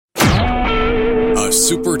A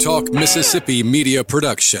Super Talk Mississippi media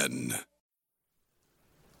production.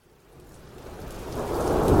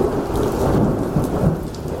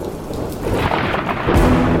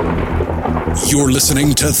 You're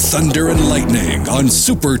listening to Thunder and Lightning on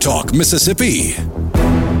Super Talk Mississippi.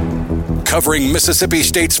 Covering Mississippi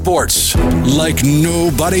State sports like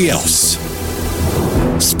nobody else.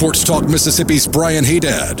 Sports Talk Mississippi's Brian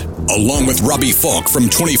Haydad, along with Robbie Falk from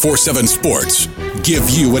 24/7 Sports, give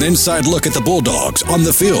you an inside look at the Bulldogs on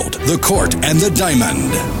the field, the court, and the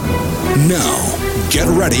diamond. Now, get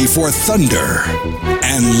ready for Thunder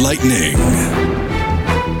and Lightning.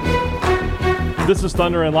 This is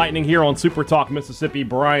Thunder and Lightning here on Super Talk Mississippi.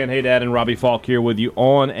 Brian Haydad and Robbie Falk here with you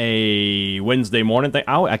on a Wednesday morning.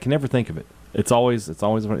 I can never think of it. It's always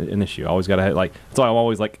an issue. I always got to have, that's why I'm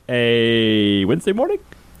always like, a Wednesday morning?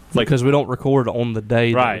 It's like, because we don't record on the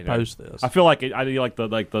day that we post this. I feel like I do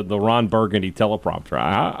the Ron Burgundy teleprompter.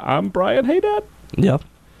 I'm Brian Haydad. Yeah.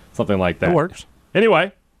 Something like that. It works.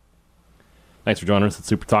 Anyway, thanks for joining us at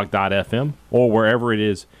supertalk.fm or wherever it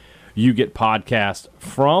is you get podcast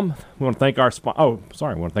from. We want to thank we want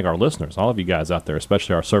to thank our listeners, all of you guys out there,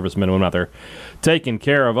 especially our servicemen and women out there taking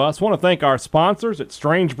care of us. Want to thank our sponsors at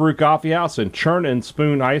Strange Brew Coffee House and Churn and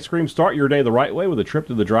Spoon Ice Cream. Start your day the right way with a trip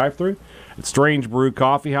to the drive-thru at Strange Brew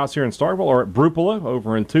Coffee House here in Starkville, or at Brupolo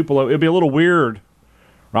over in Tupelo. It'd be a little weird,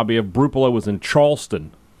 Robbie, if Brupolo was in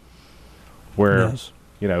Charleston, where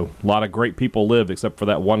a lot of great people live, except for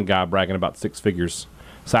that one guy bragging about six figures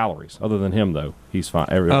salaries. Other than him, though, he's fine.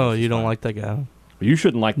 You don't like that guy? You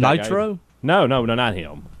shouldn't like that Nitro? guy. No, not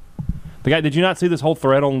him. The guy. Did you not see this whole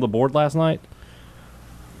thread on the board last night?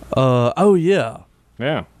 Oh yeah.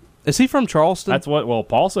 Yeah. Is he from Charleston? That's what. Well,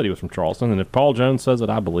 Paul said he was from Charleston, and if Paul Jones says it,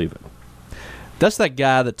 I believe it. That's that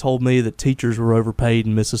guy that told me that teachers were overpaid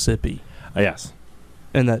in Mississippi. Yes.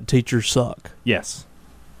 And that teachers suck. Yes.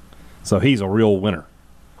 So he's a real winner.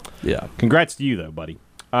 Yeah. Congrats to you, though, buddy.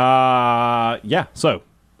 Yeah. So,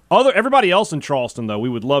 everybody else in Charleston, though, we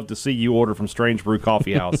would love to see you order from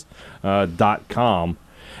StrangeBrewCoffeehouse.com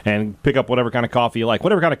and pick up whatever kind of coffee you like.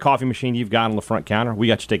 Whatever kind of coffee machine you've got on the front counter, we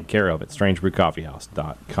got you taken care of at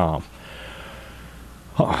StrangeBrewCoffeehouse.com.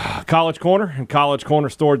 College Corner and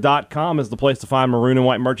CollegeCornerStore.com is the place to find maroon and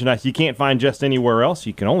white merchandise you can't find just anywhere else.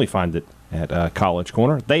 You can only find it at College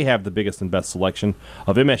Corner. They have the biggest and best selection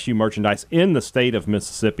of MSU merchandise in the state of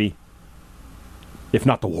Mississippi, if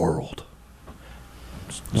not the world.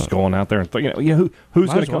 Just going out there and who's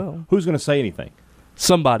going to come? Who's going to say anything?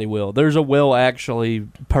 Somebody will. There's a will actually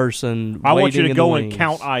person. I want you to go and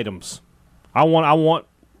count items. I want.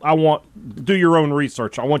 Do your own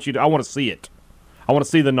research. I want to see it. I want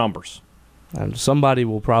to see the numbers. And somebody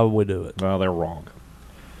will probably do it. Well, they're wrong,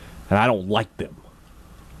 and I don't like them.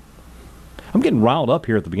 I'm getting riled up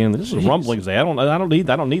here at the beginning. This is Rumblings Day. I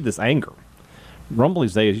don't need this anger.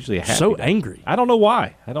 Rumblings Day is usually a happy day. Angry. I don't know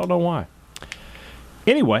why.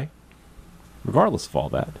 Anyway, regardless of all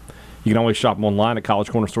that, you can always shop them online at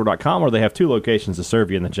collegecornerstore.com, or they have two locations to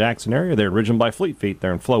serve you in the Jackson area. They're originally by Fleet Feet.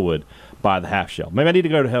 They're in Flowood by the Half Shell. Maybe I need to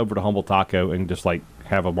go over to Humble Taco and just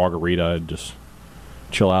have a margarita and just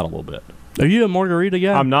chill out a little bit. Are you a margarita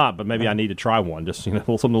guy? I'm not, but maybe I need to try one. Just something a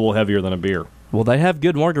little heavier than a beer. Well, they have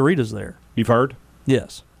good margaritas there. You've heard?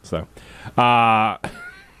 Yes. So,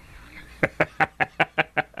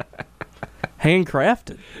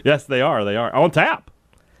 handcrafted. Yes, they are. They are on tap,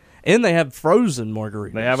 and they have frozen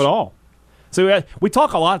margaritas. They have it all. So we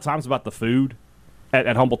talk a lot of times about the food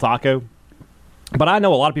at Humble Taco, but I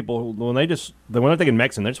know a lot of people when they're thinking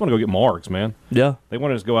Mexican, they just want to go get margs, man. Yeah, they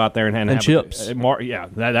want to just go out there and have chips.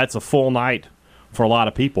 That's a full night for a lot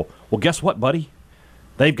of people. Well, guess what, buddy?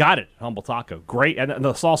 They've got it, Humble Taco. Great, and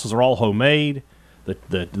the sauces are all homemade.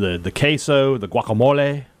 The queso, the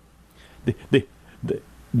guacamole, the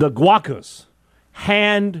guacas,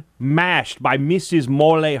 hand mashed by Mrs.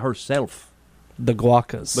 Mole herself. The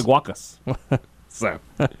guacas. So,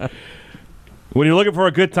 when you're looking for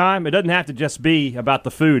a good time, it doesn't have to just be about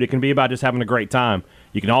the food. It can be about just having a great time.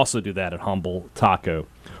 You can also do that at Humble Taco.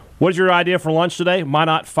 What's your idea for lunch today? Why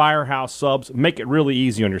not Firehouse Subs? Make it really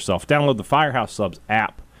easy on yourself. Download the Firehouse Subs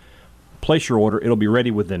app. Place your order. It'll be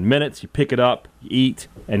ready within minutes. You pick it up, you eat,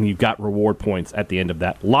 and you've got reward points at the end of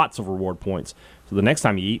that. Lots of reward points. So the next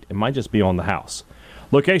time you eat, it might just be on the house.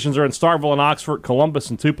 Locations are in Starkville and Oxford,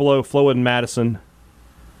 Columbus and Tupelo, Flowood and Madison.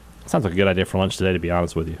 Sounds like a good idea for lunch today, to be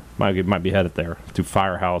honest with you. Might be headed there to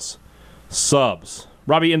Firehouse Subs.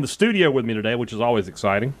 Robbie in the studio with me today, which is always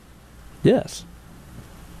exciting. Yes.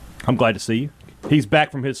 I'm glad to see you. He's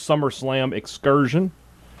back from his SummerSlam excursion,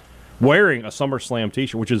 wearing a SummerSlam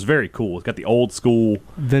t-shirt, which is very cool. It's got the old school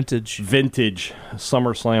vintage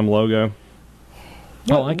SummerSlam logo.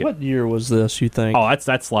 I like it. What year was this, you think? Oh,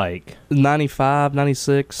 that's like 95,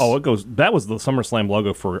 96? oh, it goes. That was the SummerSlam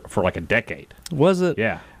logo for like a decade. Was it?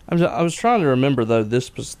 Yeah, I was trying to remember, though, this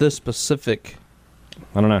specific,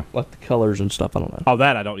 I don't know. like the colors and stuff. I don't know. Oh,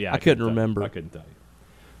 that I don't. Yeah, I couldn't tell you. remember. I couldn't tell you.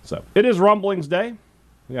 So it is Rumblings Day.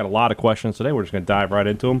 We got a lot of questions today. We're just going to dive right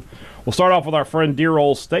into them. We'll start off with our friend Dear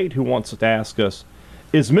Old State, who wants to ask us: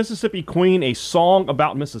 is Mississippi Queen a song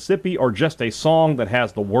about Mississippi, or just a song that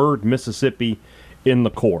has the word Mississippi in the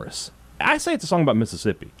chorus? I say it's a song about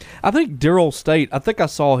Mississippi. I think Dear Old State, I think I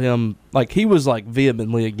saw him, like, he was, like,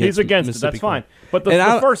 vehemently against He's against Mississippi it. That's fine. Queen. But the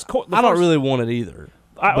And first, I don't really want it either.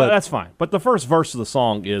 But that's fine. But the first verse of the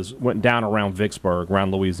song went down around Vicksburg,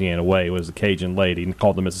 around Louisiana way. It was a Cajun lady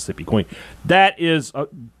called the Mississippi Queen. That is,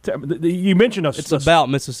 you mentioned it's about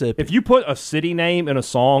Mississippi. If you put a city name in a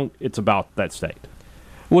song, it's about that state.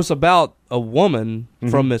 Well, it's about a woman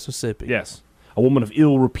from Mississippi. Yes, a woman of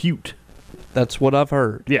ill repute. That's what I've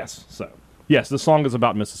heard. Yes, so yes, the song is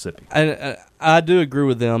about Mississippi. And I do agree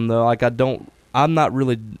with them, though. Like, I'm not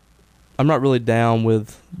really down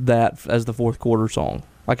with that as the fourth quarter song.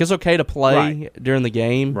 Like, it's okay to play during the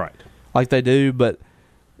game, Right. like they do, but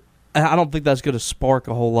I don't think that's going to spark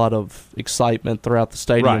a whole lot of excitement throughout the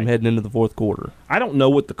stadium heading into the fourth quarter. I don't know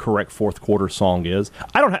what the correct fourth quarter song is.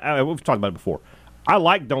 I don't. We've talked about it before. I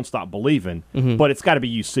like "Don't Stop Believin'," but it's got to be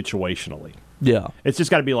used situationally. Yeah. It's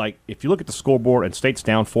just got to be like, if you look at the scoreboard and State's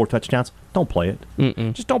down 4 touchdowns, don't play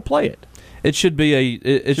it. Just don't play it. It should be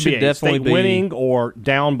it should be definitely State be winning or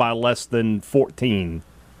down by less than 14.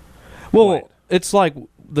 Well, Right. it's like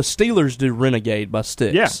the Steelers do "Renegade" by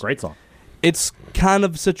Styx. Yeah, great song. It's kind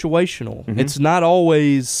of situational. It's not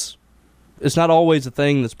always a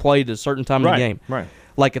thing that's played at a certain time of the game. Right.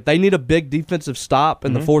 Like, if they need a big defensive stop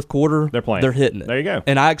in the fourth quarter, They're playing. They're hitting it. There you go.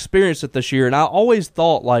 And I experienced it this year, and I always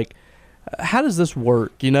thought, like, how does this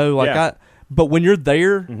work? You know, like Yeah. but when you're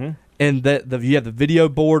there and you have the video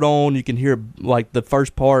board on, you can hear, like, the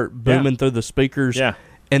first part booming through the speakers. Yeah.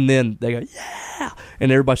 And then they go, yeah,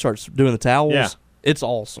 and everybody starts doing the towels. Yeah. It's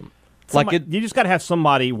awesome. You just got to have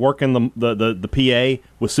somebody working the PA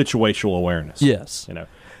with situational awareness. Yes. You know.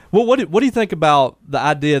 Well, what do you think about the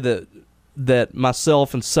idea that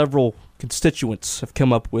myself and several constituents have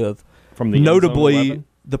come up with, From the notably End Zone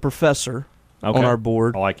the professor 11? on our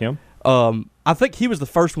board? I like him. I think he was the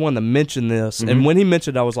first one to mention this, and when he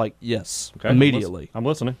mentioned it, I was like, yes, Okay, immediately. I'm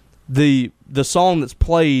listening. The song that's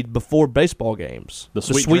played before baseball games, The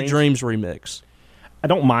Sweet Sweet Dreams remix. I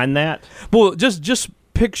don't mind that. Well, just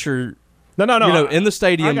picture, No. you know, in the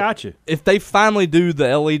stadium. I got you. If they finally do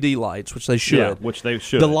the LED lights, which they should, Yeah, which they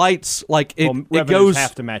should. the lights, like, it revenues goes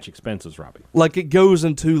have to match expenses, Robbie. like it goes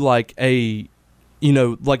into like a, you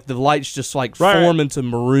know, like the lights just like form into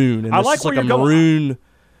maroon, and I this like is where like a you're going. maroon.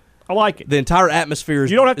 I like it. The entire atmosphere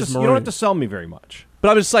is You don't have is to. You maroon. don't have to sell me very much. But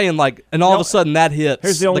I'm just saying, like, and all of a sudden that hits.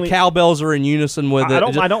 here's the only- cowbells are in unison with it. I don't-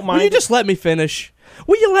 It just- I don't Will you mind just let me finish?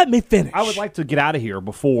 Will you let me finish? I would like to get out of here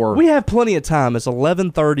before We have plenty of time. It's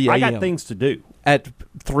 11:30 a.m. I got things to do. at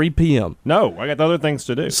 3 p.m. No, I got other things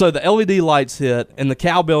to do. So the LED lights hit, and the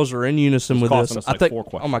cowbells are in unison It's with costing this. us like I think. 4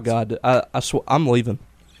 questions. Oh my God! I swear, I'm leaving.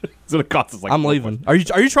 It's going to cost us like I'm 4 leaving. questions.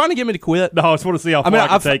 Are you trying to get me to quit? No, I just want to see how far I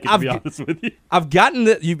can take it, to be honest with you. I've gotten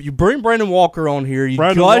that you bring Brandon Walker on here. You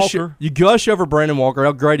Brandon gush, Walker. you gush over Brandon Walker,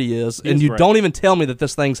 how great he is, and is you great. don't even tell me that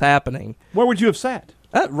this thing's happening. Where would you have sat?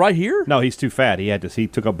 Right here? No, he's too fat. He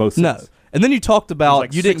took up both No. seats. And then you talked about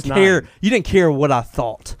like you didn't 6'9". care. You didn't care what I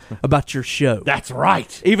thought about your show. That's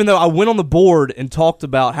right. Even though I went on the board and talked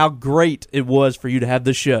about how great it was for you to have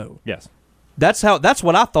this show. Yes. That's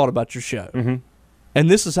what I thought about your show. Mm-hmm. And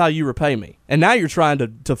this is how you repay me. And now you're trying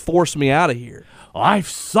to force me out of here. Life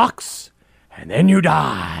sucks, and then you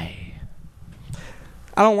die.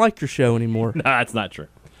 I don't like your show anymore. No, that's not true.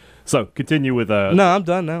 So continue with No, I'm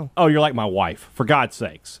done now. Oh, you're like my wife. For God's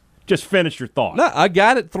sakes, just finish your thought. No, I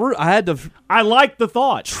got it through. I had to I like the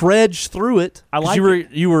thought. trudge through it. I 'cause like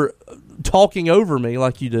you were talking over me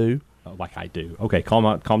like you do. Oh, like I do. Okay,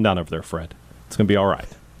 calm down over there, Fred. It's gonna be all right.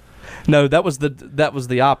 No, that was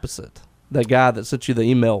the opposite. That guy that sent you the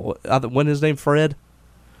email. What his name? Fred?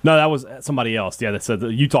 No, that was somebody else. Yeah, that said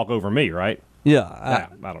you talk over me, right? Yeah. I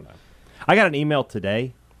don't know. I got an email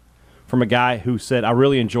today from a guy who said, I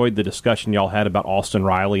really enjoyed the discussion y'all had about Austin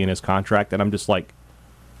Riley and his contract. And I'm just like,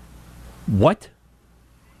 what?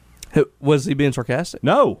 Was he being sarcastic?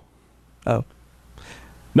 No. Oh.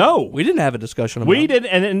 No. We didn't have a discussion about We it. did,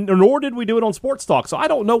 and nor did we do it on Sports Talk. So I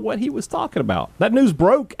don't know what he was talking about. That news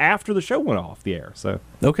broke after the show went off the air. So,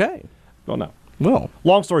 Okay. don't know. Well,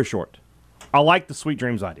 Long story short, I like the Sweet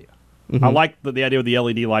Dreams idea. I like the idea of the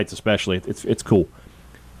LED lights, especially. It's cool.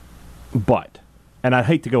 But, and I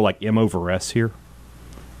hate to go like M over S here,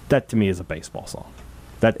 That to me is a baseball song.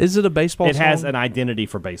 Is it a baseball It song? has an identity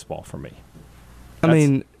for baseball for me. I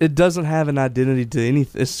mean, it doesn't have an identity to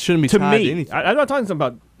anything. It shouldn't be To tied me, to anything. I'm not talking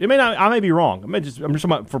about. It may not. I may be wrong. I'm just talking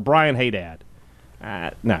about for Brian Haydad.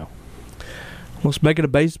 No, Let's make it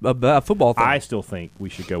a football thing. I still think we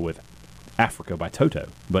should go with Africa by Toto.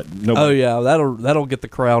 But no. Oh yeah, that'll get the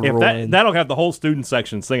crowd If rolling. that'll have the whole student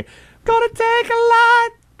section singing, "Gonna take a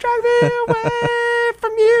lot, drag me away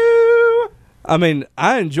from you." I mean,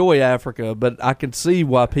 I enjoy Africa, but I can see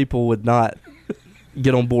why people would not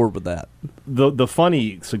get on board with that. The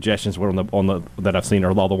funny suggestions were on the that I've seen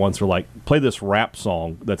are all the ones who are like, play this rap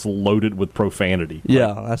song that's loaded with profanity.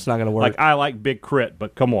 Yeah, that's not going to work. Like, I like Big Crit,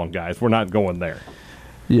 but come on, guys, we're not going there.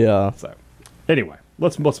 Yeah. So, anyway,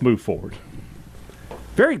 let's move forward.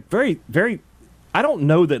 Very, very, very. I don't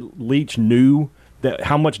know that Leach knew that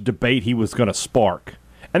how much debate he was going to spark,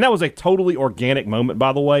 and that was a totally organic moment.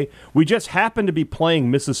 By the way, we just happened to be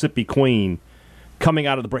playing Mississippi Queen coming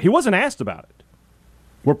out of the break. He wasn't asked about it.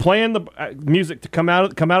 We're playing the music to come out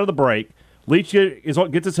of the break. Leach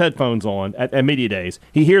gets his headphones on at media days.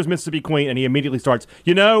 He hears Mississippi Queen, and he immediately starts,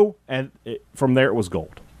 and from there it was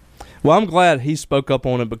gold. Well, I'm glad he spoke up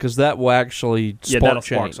on it because that will actually That'll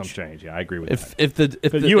spark some change. Yeah, I agree with that.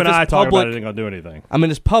 If you and I talk public, about it, ain't gonna do anything. I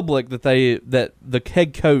mean, it's public that the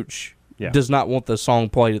head coach does not want the song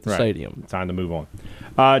played at the stadium. Time to move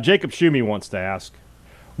on. Jacob Schumi wants to ask,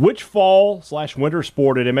 which fall/winter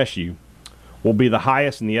sport at MSU will be the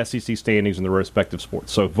highest in the SEC standings in their respective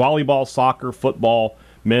sports? So volleyball, soccer, football,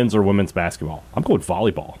 men's or women's basketball. I'm going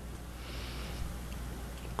volleyball.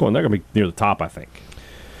 They're going to be near the top, I think.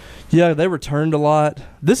 Yeah, they returned a lot.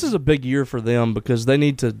 This is a big year for them because they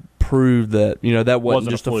need to prove that that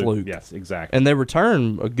wasn't just a fluke. Yes, exactly. And they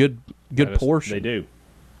return a good portion. They do.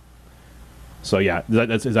 So yeah,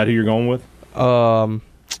 is that who you're going with?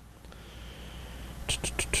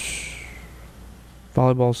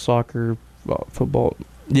 Volleyball, soccer, football.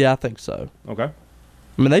 Yeah, I think so. Okay.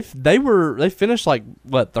 I mean, they finished like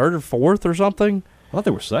what, third or fourth or something. I thought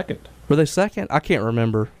they were second. Were they second? I can't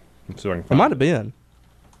remember. So it might have been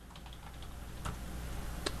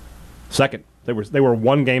second. They were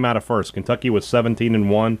one game out of first. Kentucky was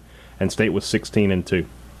 17-1, and State was 16-2.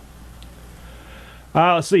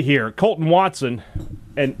 Let's see here. Colton Watson,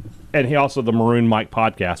 and he also the Maroon Mike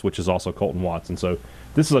podcast, which is also Colton Watson. So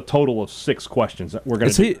this is a total of 6 questions that we're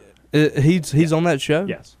going to. He's on that show?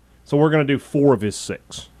 Yes. So we're going to do 4 of his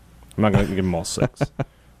 6. I'm not going to give him all 6.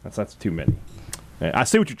 That's too many. I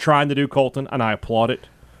see what you're trying to do, Colton, and I applaud it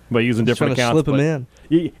by using different accounts. Slip him in,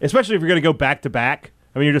 especially if you're going to go back to back.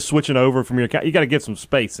 I mean, you're just switching over from your account. You got to get some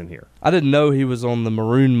space in here. I didn't know he was on the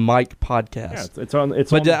Maroon Mike podcast. Yeah, it's on.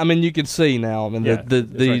 But I mean, you can see now. I mean, it's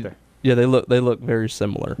right there. Yeah, they look very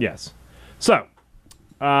similar. Yes. So,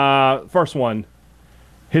 first one.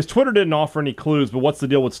 His Twitter didn't offer any clues, but what's the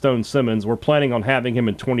deal with Stone Simmons? We're planning on having him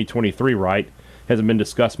in 2023, right? Hasn't been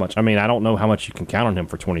discussed much. I mean, I don't know how much you can count on him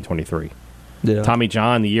for 2023. Yeah. Tommy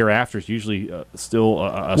John, the year after, is usually still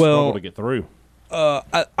a struggle to get through.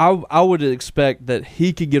 I would expect that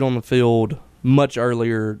he could get on the field much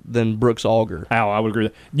earlier than Brooks Auger. I would agree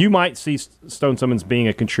with that. You might see Stone Simmons being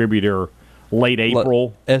a contributor late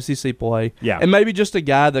April. SEC play. Yeah. And maybe just a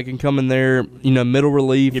guy that can come in there, middle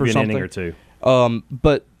relief Give or you something. An inning or two.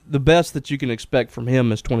 But the best that you can expect from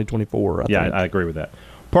him is 2024, I think. I agree with that.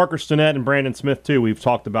 Parker Stinnett and Brandon Smith, too. We've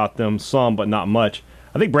talked about them some, but not much.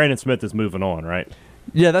 I think Brandon Smith is moving on, right?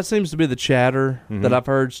 Yeah, that seems to be the chatter that I've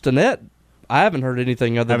heard. Stinnett, I haven't heard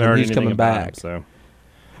anything other than he's coming back. So,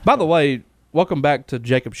 by the way, welcome back to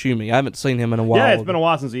Jacob Schumi. I haven't seen him in a while. Yeah, it's been a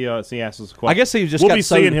while since he asked us a question. I guess he just we'll be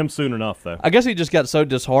seeing him soon enough, though. I guess he just got so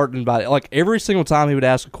disheartened by it. Like every single time he would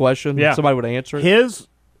ask a question, somebody would answer it.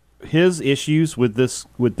 His issues with this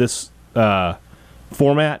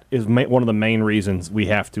format is one of the main reasons we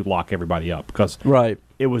have to lock everybody up, because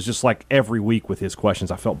it was just like every week with his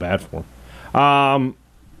questions. I felt bad for him.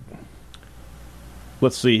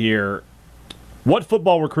 Let's see here. What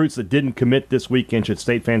football recruits that didn't commit this weekend should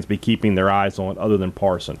State fans be keeping their eyes on other than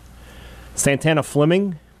Parson? Santana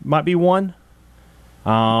Fleming might be one.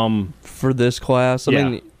 For this class, I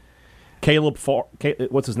mean, Caleb,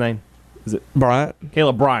 what's his name? Is it Bryant?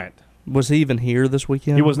 Caleb Bryant. Was he even here this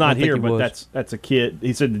weekend? He was not here, but that's a kid.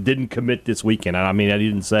 He said it didn't commit this weekend. I mean, I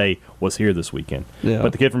didn't say was here this weekend. Yeah.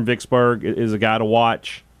 But the kid from Vicksburg is a guy to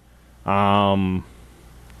watch.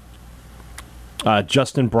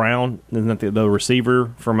 Justin Brown, isn't that the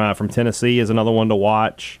receiver from Tennessee, is another one to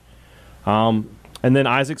watch. And then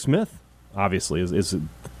Isaac Smith, obviously, is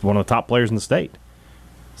one of the top players in the state.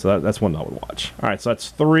 So that's one I would watch. All right, so that's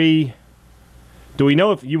 3. Do we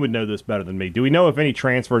know if you would know this better than me? Do we know if any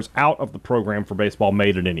transfers out of the program for baseball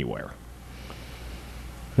made it anywhere?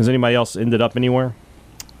 Has anybody else ended up anywhere?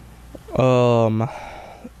 I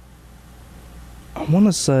want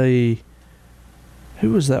to say,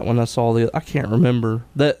 who was that one I saw? I can't remember.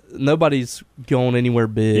 That nobody's going anywhere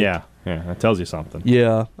big. Yeah, that tells you something.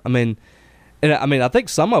 Yeah, I mean, I think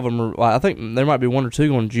some of them are. I think there might be one or two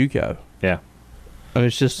going JUCO. Yeah, I mean,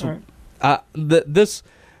 it's just right.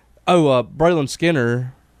 Braylon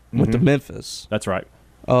Skinner went to Memphis. That's right.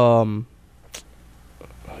 Who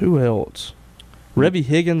else? Revy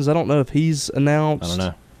Higgins. I don't know if he's announced. I don't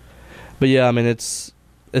know. But yeah, I mean, it's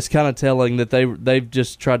kind of telling that they've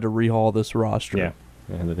just tried to rehaul this roster. Yeah,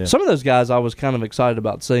 they did. Some of those guys I was kind of excited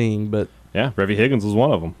about seeing, but Yeah, Revy Higgins was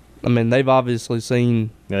one of them. I mean, they've obviously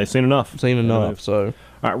seen Yeah, they've seen enough. So All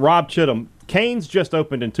right, Rob Chittum. Canes just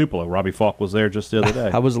opened in Tupelo. Robbie Falk was there just the other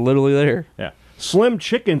day. I was literally there. Yeah. Slim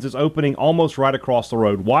Chickens is opening almost right across the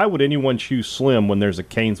road. Why would anyone choose Slim when there's a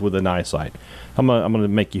Canes with an eyesight? I'm gonna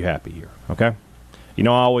make you happy here, okay? You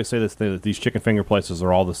know, I always say this thing, that these chicken finger places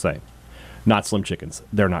are all the same. Not Slim Chickens.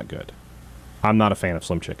 They're not good. I'm not a fan of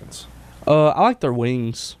Slim Chickens. I like their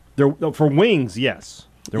wings. For wings, yes.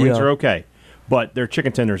 Their wings Yeah. are okay. But their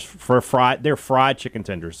chicken tenders, their fried chicken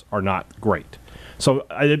tenders are not great. So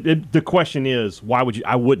the question is, why would you?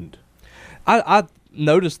 I wouldn't. I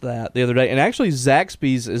noticed that the other day, and actually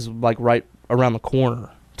Zaxby's is like right around the corner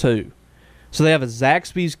too. So they have a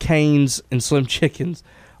Zaxby's, Canes, and Slim Chickens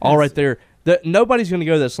all right there. Nobody's going to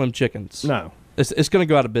go to that Slim Chickens. No. It's going to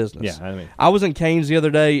go out of business. Yeah, I mean. I was in Canes the other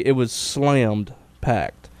day. It was slammed,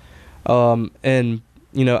 packed. And,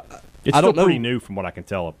 you know, It's I still don't know. pretty new from what I can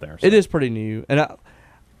tell up there. So. It is pretty new. And,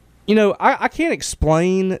 I can't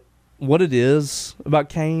explain what it is about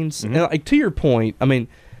Canes. Mm-hmm. And, like, to your point, I mean,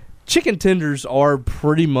 chicken tenders are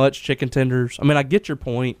pretty much chicken tenders. I mean, I get your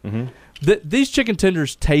point. Mm-hmm. These chicken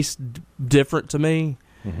tenders taste different to me.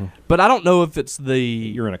 Mm-hmm. But I don't know if it's the...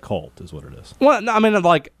 You're in a cult, is what it is. Well, no, I mean,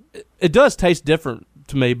 like, it does taste different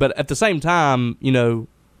to me, but at the same time, you know,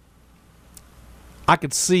 I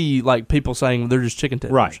could see, like, people saying they're just chicken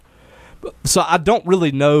tenders. Right. So I don't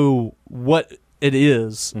really know what it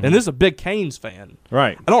is. And this is a big Canes fan.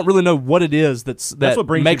 Right. I don't really know what it is That's that what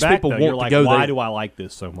brings makes you back, people though. want You're to like, go why there. do I like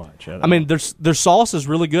this so much? I mean, their sauce is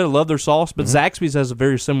really good. I love their sauce, but Zaxby's has a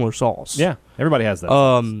very similar sauce. yeah, everybody has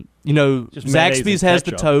that. You know, Just mayonnaise Zaxby's and has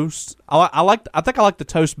the ketchup. toast. I think I like the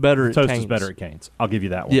toast better at Toast Canes. is better at Canes. I'll give you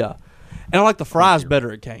that one. Yeah. And I like the fries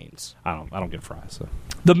better at Canes. I don't get fries. So.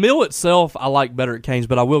 The meal itself I like better at Canes,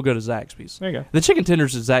 but I will go to Zaxby's. There you go. The chicken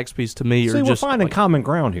tenders at Zaxby's to me are See, just we're finding like, common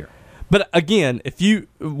ground here. But again,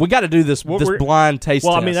 we got to do this We're- blind taste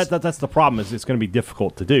Well, test. I mean, that's the problem. Is it's going to be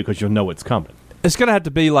difficult to do because you'll know it's coming. It's going to have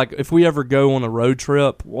to be like if we ever go on a road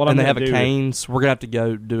trip What I'm and they gonna have a do- Canes, we're going to have to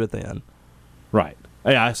go do it then. Right.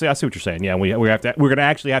 Yeah, I see what you're saying. Yeah, we're going to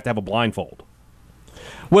actually have to have a blindfold.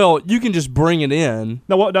 Well, you can just bring it in.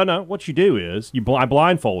 No. What you do is I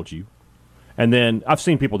blindfold you, and then I've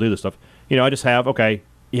seen people do this stuff. You know, I just have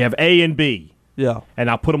you have A and B, Yeah. and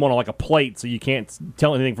I put them on like a plate so you can't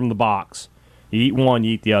tell anything from the box. You eat one,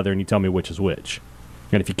 you eat the other, and you tell me which is which.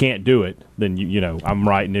 And if you can't do it, then you know I'm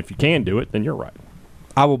right, and if you can do it, then you're right.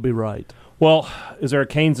 I will be right. Well, is there a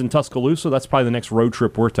Canes in Tuscaloosa? That's probably the next road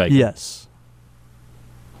trip we're taking. Yes.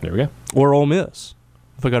 There we go. Or Ole Miss.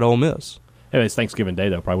 If I got Ole Miss. Hey, it's Thanksgiving Day,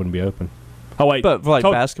 though. Probably wouldn't be open. Oh, wait. But for like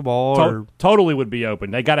basketball or... Totally would be open.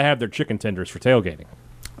 They got to have their chicken tenders for tailgating.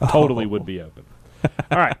 Totally would be open.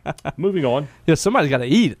 All right. Moving on. Yeah, somebody's got to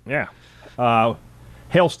eat it. Yeah.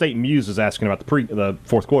 Hail State Muse is asking about the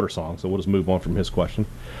fourth quarter song, so we'll just move on from his question.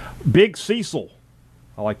 Big Cecil.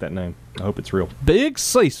 I like that name. I hope it's real. Big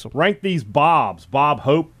Cecil. Rank these Bobs. Bob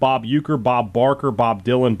Hope, Bob Euchre, Bob Barker, Bob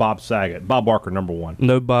Dylan, Bob Saget. Bob Barker, number one.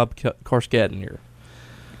 No Bob Karskadden here.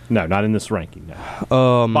 No, not in this ranking. No.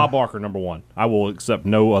 Bob Barker, number one. I will accept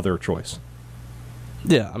no other choice.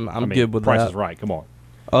 Yeah, I'm good with Price that. is right. Come on.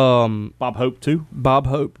 Bob Hope, too? Bob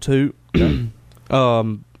Hope, too. I'm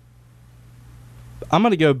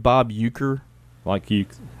going to go Bob Euchre. Like you.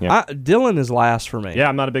 Yeah. Dylan is last for me. Yeah,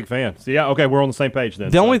 I'm not a big fan. So, yeah, okay, we're on the same page then.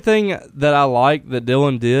 The only thing that I like that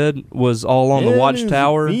Dylan did was all on the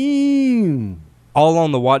Watchtower. All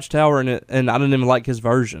on the Watchtower, and I didn't even like his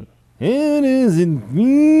version. It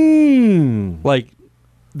isn't. Like,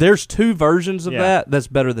 there's two versions of Yeah. that's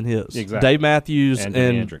better than his. Exactly. Dave Matthews And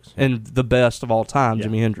Jimi Hendrix. and the best of all time, Yeah.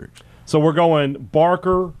 Jimi Hendrix. So we're going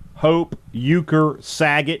Barker, Hope, Euchre,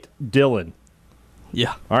 Saget, Dylan.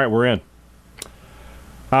 Yeah. All right, we're in.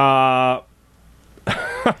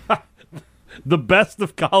 The best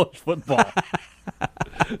of college football.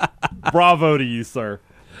 Bravo to you, sir.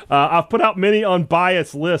 I've put out many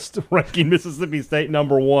unbiased lists ranking Mississippi State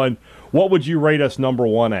number 1. What would you rate us number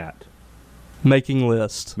 1 at? Making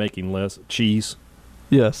list. Making list. Cheese.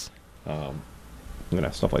 Yes.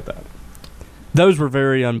 Stuff like that. Those were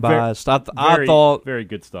very unbiased. I thought very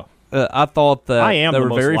good stuff. I thought that I am they the were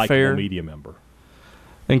most very likable fair media member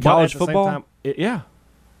in But college at the same football. time, yeah.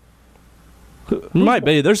 Might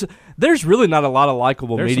be. There's really not a lot of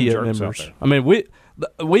likable There's some media jerks out members. there. I mean,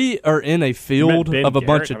 we are in a field Ben of a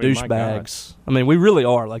bunch Garrett, of I mean, my douchebags. I mean, we really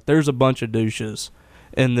are. Like, there's a bunch of douches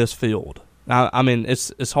in this field. I mean,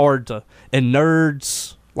 it's hard to, and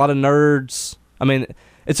nerds, a lot of nerds. I mean,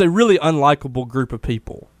 it's a really unlikable group of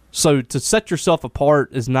people. So to set yourself apart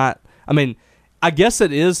is not. I mean, I guess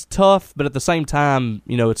it is tough, but at the same time,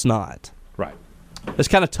 it's not. Right. It's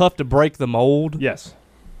kind of tough to break the mold. Yes.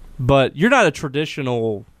 But you're not a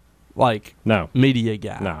traditional, No. media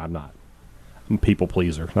guy. No, I'm not. I'm a people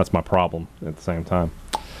pleaser. That's my problem at the same time.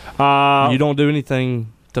 You don't do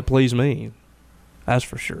anything to please me. That's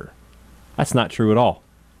for sure. That's not true at all.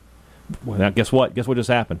 Well, now, guess what? Guess what just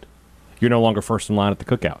happened? You're no longer first in line at the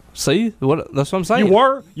cookout. See? That's what I'm saying.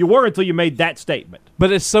 You were until you made that statement.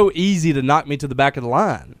 But it's so easy to knock me to the back of the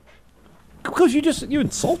line. Because you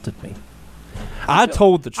insulted me. I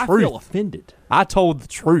told the I truth. feel offended. I told the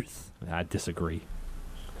truth. I disagree.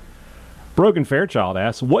 Brogan Fairchild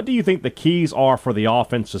asks, what do you think the keys are for the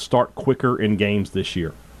offense to start quicker in games this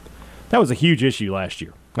year? That was a huge issue last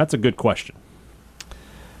year. That's a good question.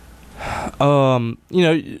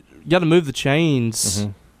 You got to move the chains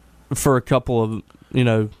for a couple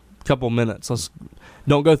of minutes.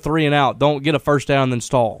 Don't go 3 and out. Don't get a first down and then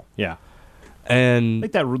stall. Yeah. I And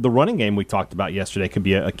think that the running game we talked about yesterday could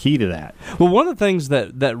be a key to that. well, one of the things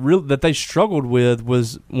that they struggled with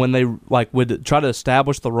was when they would try to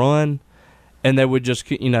establish the run, and they would just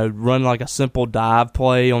run like a simple dive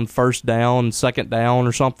play on first down, second down,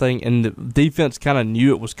 or something, and the defense kind of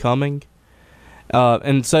knew it was coming,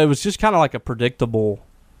 and so it was just kind of like a predictable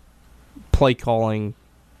play calling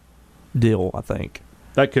deal, I think,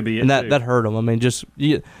 That could be it. and too. that hurt them. I mean,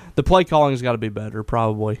 the play calling's got to be better,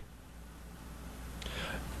 probably.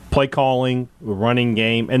 Play calling, running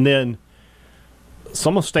game, and then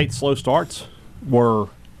some of State's slow starts were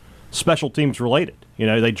special teams related.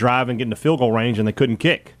 They drive and get into field goal range and they couldn't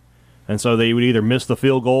kick. And so they would either miss the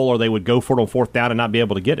field goal or they would go for it on fourth down and not be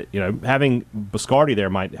able to get it. Having Biscardi there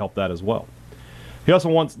might help that as well. He also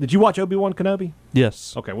wants – did you watch Obi-Wan Kenobi?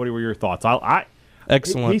 Yes. Okay, what were your thoughts?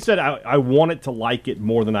 Excellent. He said I wanted to like it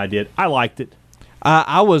more than I did. I liked it.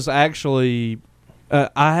 I was actually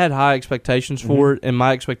I had high expectations for it, and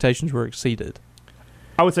my expectations were exceeded.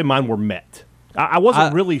 I would say mine were met. I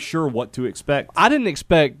wasn't really sure what to expect. I didn't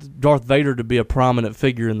expect Darth Vader to be a prominent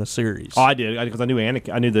figure in the series. Oh, I did, because I knew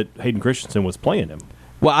Anakin. I knew that Hayden Christensen was playing him.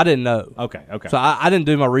 Well, I didn't know. Okay. So I didn't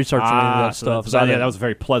do my research on any of that stuff. So that was a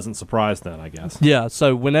very pleasant surprise then, I guess. Yeah,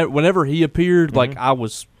 so whenever he appeared, I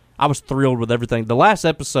was thrilled with everything. The last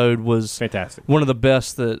episode was Fantastic. one of the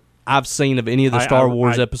best that I've seen of any of the Star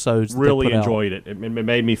Wars episodes. Really enjoyed it. It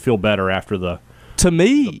made me feel better after the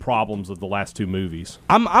problems of the last 2 movies.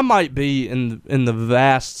 I might be in the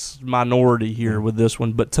vast minority here with this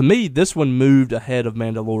one, but to me, this one moved ahead of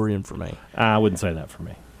Mandalorian for me. I wouldn't say that for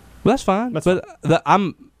me. Well, that's fine.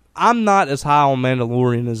 I'm not as high on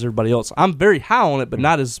Mandalorian as everybody else. I'm very high on it, but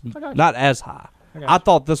not as high. I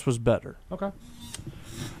thought this was better. Okay.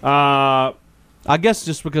 I guess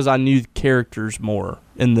just because I knew the characters more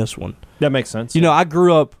in this one. That makes sense. I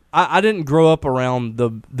grew up. I didn't grow up around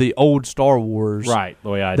the old Star Wars. Right. The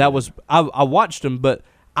way I did. That was I watched them, but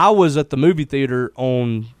I was at the movie theater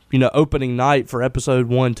on opening night for episode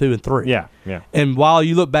 1, 2, and 3. Yeah. And while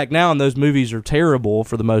you look back now and those movies are terrible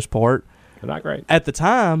for the most part, They're not great. at the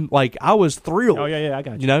time, I was thrilled. Oh yeah, I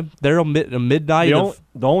got you. They're on midnight.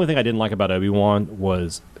 The only thing I didn't like about Obi-Wan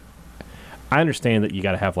was, I understand that you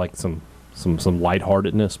got to have some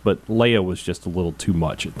lightheartedness, but Leia was just a little too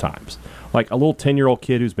much at times. Like a little 10-year-old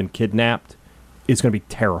kid who's been kidnapped is going to be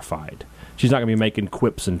terrified. She's not going to be making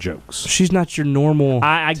quips and jokes. She's not your normal.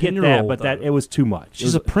 I get that, but it was too much.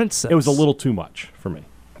 She's a princess. It was a little too much for me.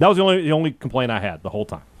 That was the only complaint I had the whole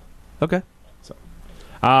time. Okay. So,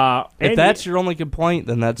 if that's your only complaint,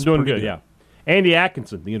 then that's doing pretty good. Yeah. Andy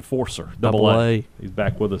Atkinson, the enforcer, Double A. He's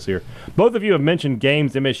back with us here. Both of you have mentioned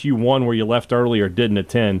games MSU won where you left early or didn't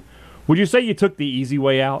attend. Would you say you took the easy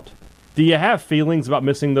way out? Do you have feelings about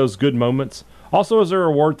missing those good moments? Also, is there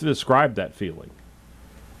a word to describe that feeling?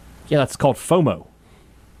 Yeah, that's called FOMO.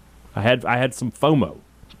 I had some FOMO.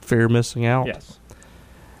 Fear of missing out. Yes.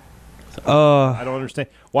 I don't understand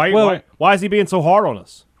why is he being so hard on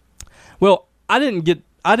us? Well, I didn't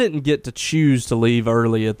I didn't get to choose to leave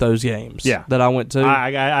early at those games. Yeah. That I went to.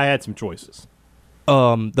 I had some choices.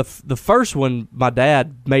 The first one, my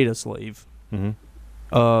dad made us leave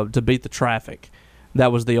to beat the traffic.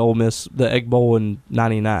 That was the Ole Miss, the Egg Bowl in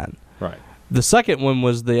 '99. Right. The second one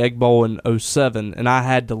was the Egg Bowl in '07, and I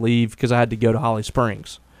had to leave because I had to go to Holly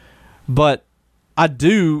Springs. But I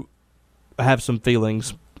do have some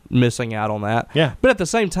feelings missing out on that. Yeah. But at the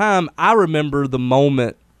same time, I remember the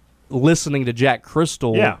moment listening to Jack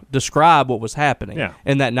Crystal describe what was happening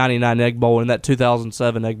in that '99 Egg Bowl and that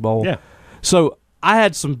 2007 Egg Bowl. Yeah. So I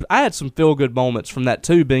had some feel good moments from that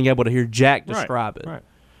too, being able to hear Jack describe it. Right.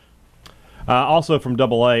 Also from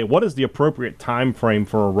AA, what is the appropriate time frame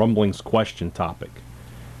for a Rumblings question topic?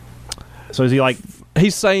 So is he like?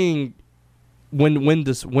 He's saying when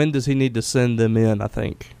does he need to send them in? I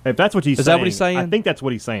think if that's what he's saying. Is that what he's saying? I think that's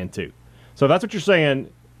what he's saying too. So if that's what you're saying,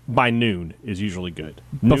 by noon is usually good.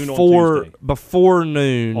 Before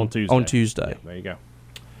noon on Tuesday. Yeah, there you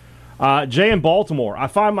go. Jay in Baltimore. I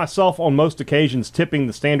find myself on most occasions tipping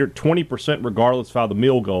the standard 20% regardless of how the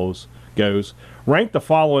meal goes. Rank the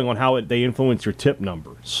following on how they influence your tip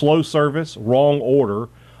number: slow service, wrong order,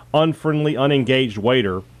 unfriendly, unengaged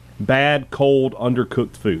waiter, bad, cold,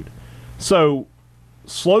 undercooked food. So,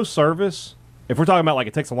 slow service, if we're talking about like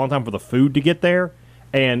it takes a long time for the food to get there,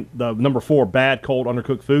 and the number 4, bad, cold,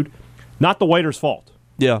 undercooked food, not the waiter's fault.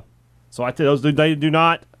 Yeah. So I tell those they do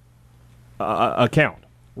not account.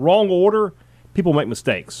 Wrong order, people make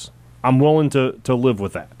mistakes. I'm willing to live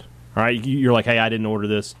with that. All right, you're like, hey, I didn't order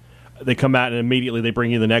this. They come out and immediately they bring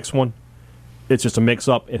you the next one. It's just a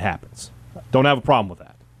mix-up. It happens. Don't have a problem with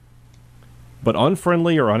that. But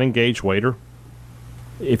unfriendly or unengaged waiter,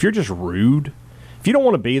 if you're just rude, if you don't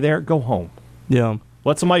want to be there, go home. Yeah.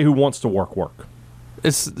 Let somebody who wants to work.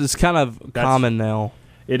 It's kind of common now.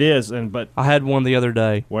 It is, but I had one the other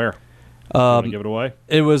day. Where? You want to give it away?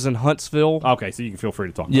 It was in Huntsville. Okay, so you can feel free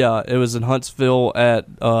to talk about it. It was in Huntsville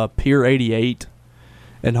at Pier 88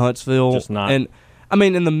 in Huntsville. Just not. And I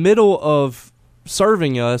mean, in the middle of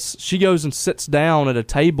serving us, she goes and sits down at a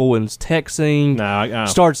table and is texting.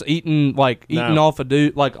 Starts eating off a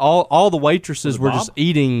dude. Like all the waitresses were just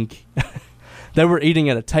eating. They were eating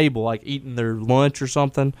at a table, like eating their lunch or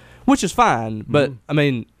something, which is fine. But I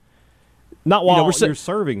mean, not while you're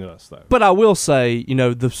serving us, though. But I will say,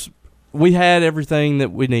 we had everything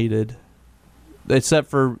that we needed, except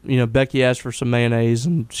for Becky asked for some mayonnaise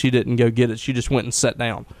and she didn't go get it. She just went and sat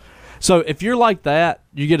down. So if you're like that,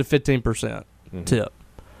 you get a 15% tip.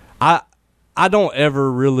 I don't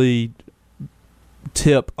ever really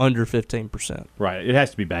tip under 15%. Right, it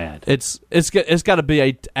has to be bad. It's got to be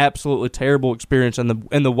a absolutely terrible experience, and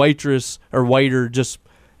the waitress or waiter just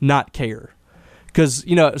not care. Because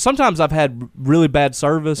sometimes I've had really bad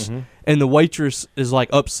service, and the waitress is like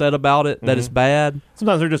upset about it that it's bad.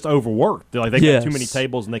 Sometimes they're just overworked. They're like they got too many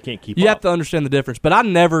tables and they can't keep up. You have to understand the difference. But I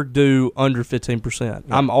never do under 15%.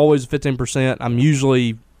 Yeah. I'm always 15%. I'm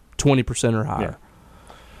usually 20% or higher.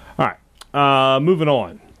 Yeah. All right. Moving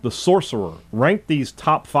on. The Sorcerer. Rank these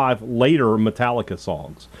top 5 later Metallica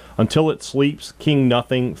songs: Until It Sleeps, King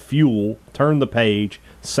Nothing, Fuel, Turn the Page,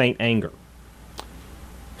 Saint Anger.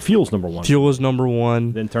 Fuel's number 1. Fuel is number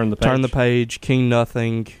 1. Then Turn the Page. Turn the Page, King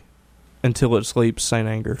Nothing, Until It Sleeps, Saint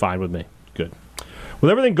Anger. Fine with me. Good. With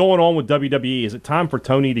everything going on with WWE, is it time for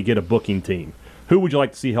Tony to get a booking team? Who would you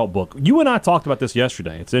like to see help book? You and I talked about this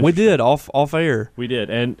yesterday. It's interesting. We did, off air. We did.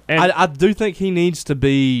 And I do think he needs to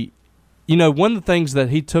be, one of the things that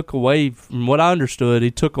he took away, from what I understood, he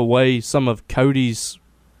took away some of Cody's,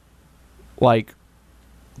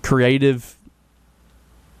 creative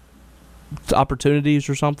opportunities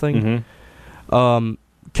or something.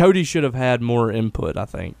 Cody should have had more input, I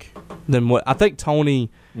think, than what I think Tony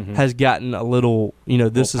has gotten a little.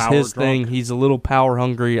 This is his thing. He's a little power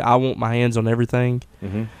hungry. I want my hands on everything.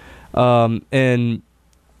 And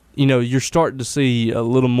you're starting to see a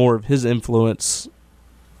little more of his influence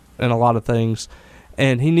in a lot of things,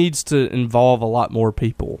 and he needs to involve a lot more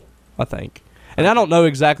people, I think. And I don't know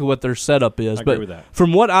exactly what their setup is, but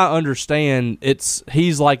from what I understand,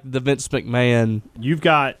 he's like the Vince McMahon. You've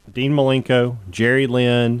got Dean Malenko, Jerry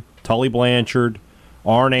Lynn, Tully Blanchard,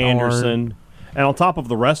 Arn Anderson, and on top of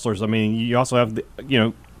the wrestlers, I mean, you also have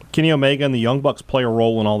Kenny Omega and the Young Bucks play a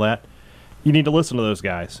role and all that. You need to listen to those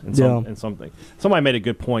guys and something. Somebody made a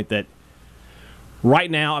good point that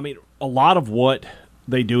right now, I mean, a lot of what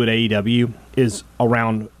they do at AEW is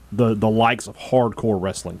around the likes of hardcore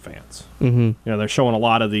wrestling fans. They're showing a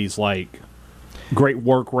lot of these great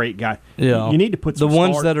work rate guys. You need to put some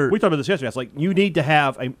ones that are. We talked about this yesterday. It's like you need to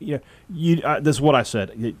have a. This is what I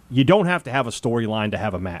said. You don't have to have a storyline to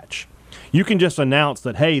have a match. You can just announce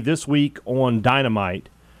that, hey, this week on Dynamite,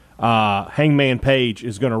 Hangman Page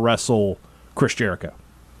is going to wrestle Chris Jericho.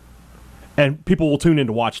 And people will tune in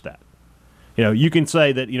to watch that. You can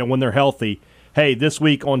say that, when they're healthy, hey, this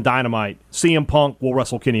week on Dynamite, CM Punk will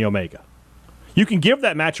wrestle Kenny Omega. You can give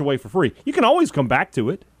that match away for free. You can always come back to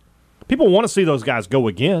it. People want to see those guys go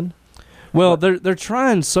again. Well, they're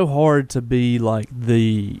trying so hard to be like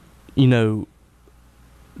the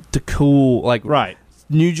cool, like right.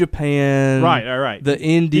 New Japan, right. The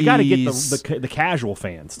Indies. You got to get the casual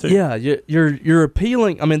fans too. Yeah, you're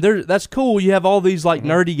appealing. I mean, that's cool. You have all these like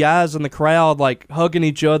nerdy guys in the crowd, like hugging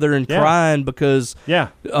each other and crying because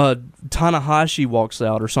Tanahashi walks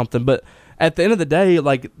out or something. But at the end of the day,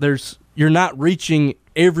 like you're not reaching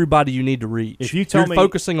everybody you need to reach. If you tell you're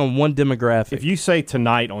focusing on one demographic. If you say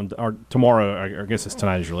tonight or tomorrow, I guess it's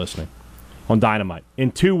tonight as you're listening, on Dynamite,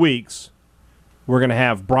 in 2 weeks, we're going to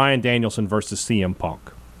have Bryan Danielson versus CM Punk.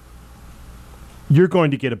 You're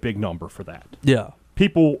going to get a big number for that. Yeah.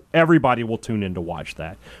 Everybody will tune in to watch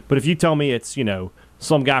that. But if you tell me it's,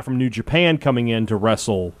 some guy from New Japan coming in to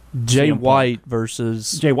wrestle Jay White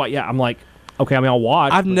versus... Jay White, yeah, I'm like, okay, I'll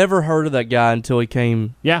watch. I've never heard of that guy until he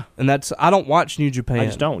came. Yeah. And I don't watch New Japan. I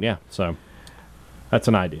just don't, yeah. So that's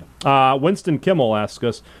an idea. Winston Kimmel asks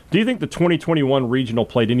us, do you think the 2021 regional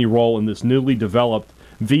played any role in this newly developed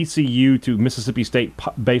VCU to Mississippi State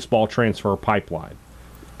baseball transfer pipeline?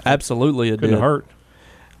 Absolutely, it Couldn't hurt.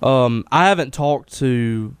 I haven't talked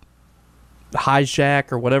to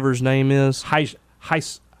Hijack or whatever his name is. Hijack.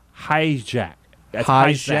 That's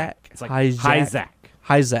Hijack. It's like Hijack.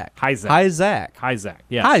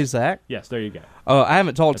 Yes. Hijack. Yes, there you go. I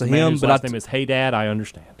haven't talked to him, but last name is Hey Dad. I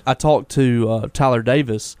understand. I talked to Tyler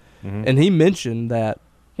Davis, and he mentioned that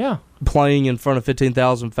playing in front of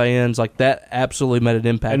 15,000 fans, like that absolutely made an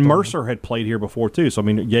impact. And Mercer had played here before too. So I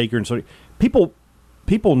mean, Yeager and so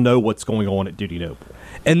people know what's going on at Dudy Noble.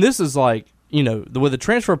 And this is like, with the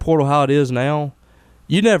transfer portal how it is now,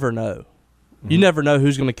 you never know. You never know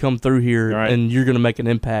who's going to come through here, and you're going to make an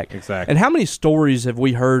impact. Exactly. And how many stories have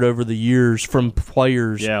we heard over the years from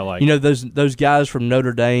players? Yeah, like those guys from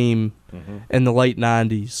Notre Dame in the late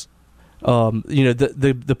 '90s.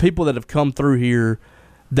 The people that have come through here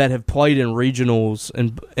that have played in regionals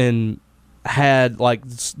and had like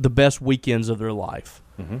the best weekends of their life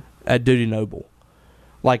at Dudy Noble.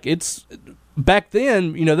 Like it's back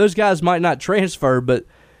then, those guys might not transfer, but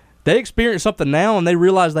they experience something now and they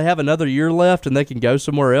realize they have another year left and they can go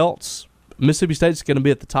somewhere else. Mississippi State's going to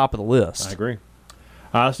be at the top of the list. I agree.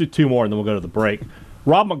 Let's do 2 more and then we'll go to the break.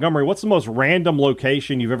 Rob Montgomery, what's the most random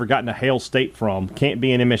location you've ever gotten a hail state from? Can't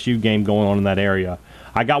be an MSU game going on in that area.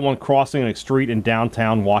 I got one crossing a street in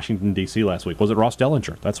downtown Washington, D.C. last week. Was it Ross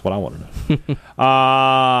Dellinger? That's what I want to know.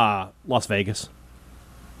 Las Vegas.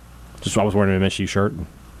 I was wearing an MSU shirt.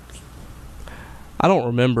 I don't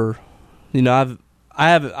remember.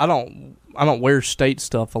 I don't wear state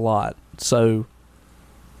stuff a lot, so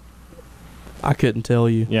I couldn't tell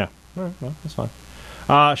you. Yeah. All right, well, that's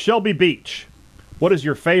fine. Shelby Beach, what is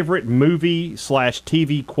your favorite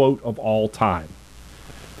movie/TV quote of all time?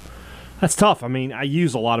 That's tough. I mean, I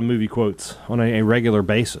use a lot of movie quotes on a regular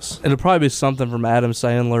basis. It'll probably be something from Adam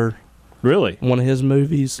Sandler. Really? One of his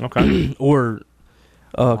movies. Okay. Or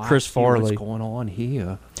Chris Farley. What's going on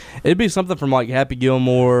here? It'd be something from like Happy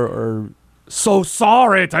Gilmore or... So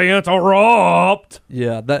sorry to interrupt.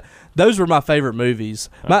 Yeah, those were my favorite movies.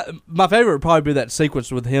 My favorite would probably be that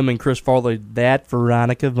sequence with him and Chris Farley. That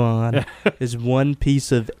Veronica Vaughn is one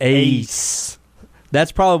piece of ace.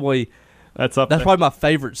 That's probably probably my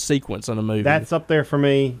favorite sequence in a movie. That's up there for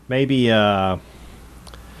me. Maybe some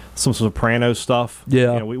Sopranos stuff.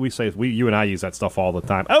 Yeah, we say you and I use that stuff all the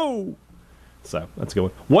time. Oh, so that's a good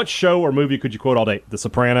one. What show or movie could you quote all day? The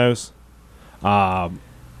Sopranos.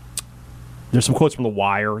 There's some quotes from The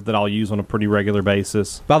Wire that I'll use on a pretty regular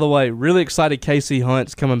basis. By the way, really excited Casey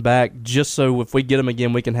Hunt's coming back, just so if we get him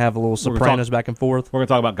again, we can have a little Sopranos back and forth. We're going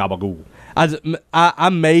to talk about Gabagool. I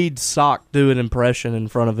made Sock do an impression in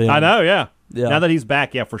front of him. I know, yeah. Now that he's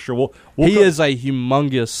back, yeah, for sure. He is a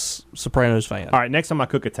humongous Sopranos fan. All right, next time I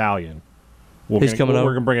cook Italian, he's coming over.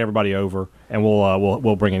 We're going to bring everybody over, and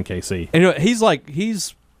we'll bring in KC. And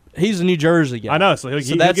he's a New Jersey guy. I know, so he'll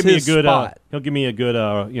give me a good he'll give me a good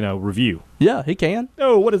review. Yeah, he can.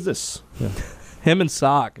 Oh, what is this? Yeah. Him and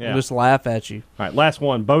Sock just laugh at you. All right, last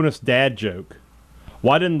one. Bonus dad joke.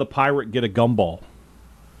 Why didn't the pirate get a gumball?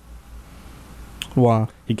 Why?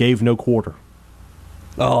 He gave no quarter.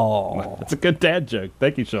 Oh, that's a good dad joke.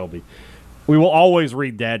 Thank you, Shelby. We will always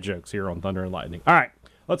read dad jokes here on Thunder and Lightning. All right,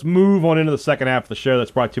 let's move on into the second half of the show. That's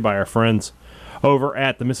brought to you by our friends over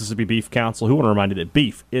at the Mississippi Beef Council, who want to remind you that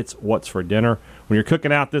beef, it's what's for dinner. When you're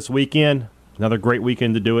cooking out this weekend, another great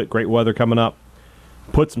weekend to do it, great weather coming up,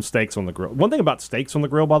 put some steaks on the grill. One thing about steaks on the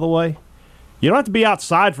grill, by the way, you don't have to be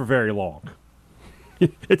outside for very long.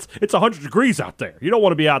 It's 100 degrees out there. You don't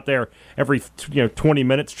want to be out there every 20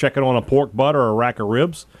 minutes checking on a pork butt or a rack of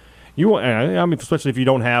ribs. Especially if you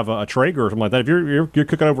don't have a Traeger or something like that. If you're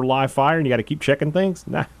cooking over live fire and you got to keep checking things,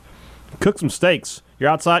 cook some steaks. You're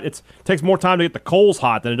outside. It takes more time to get the coals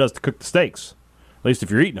hot than it does to cook the steaks, at least if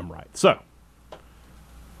you're eating them right. So,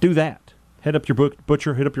 do that. Head up your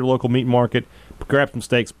butcher, hit up your local meat market, grab some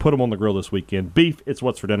steaks, put them on the grill this weekend. Beef, it's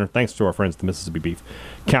what's for dinner. Thanks to our friends at the Mississippi Beef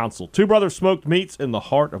Council. Two Brothers Smoked Meats in the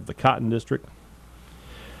heart of the Cotton District.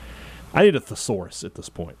 I need a thesaurus at this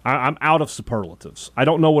point. I'm out of superlatives. I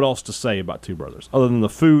don't know what else to say about Two Brothers, other than the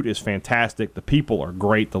food is fantastic, the people are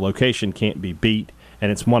great, the location can't be beat,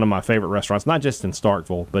 and it's one of my favorite restaurants, not just in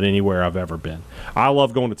Starkville, but anywhere I've ever been. I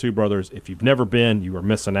love going to Two Brothers. If you've never been, you are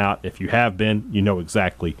missing out. If you have been, you know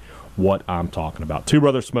exactly what I'm talking about. Two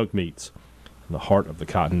Brothers Smoked Meats in the heart of the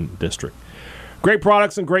Cotton District. Great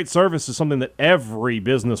products and great service is something that every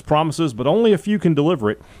business promises, but only a few can deliver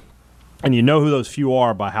it. And you know who those few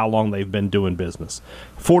are by how long they've been doing business.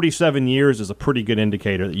 47 years is a pretty good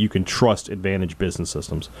indicator that you can trust Advantage Business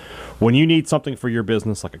Systems. When you need something for your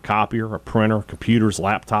business, like a copier, a printer, computers,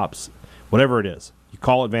 laptops, whatever it is, you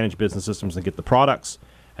call Advantage Business Systems and get the products,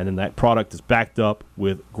 and then that product is backed up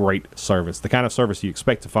with great service, the kind of service you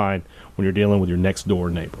expect to find when you're dealing with your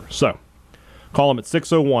next-door neighbor. So, call them at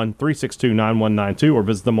 601-362-9192 or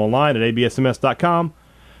visit them online at absms.com.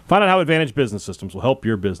 Find out how Advantage Business Systems will help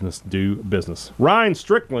your business do business. Ryan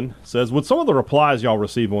Strickland says, with some of the replies y'all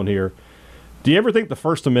receive on here, do you ever think the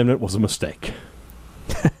First Amendment was a mistake?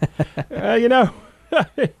 There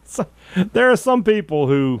are some people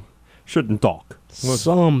who shouldn't talk.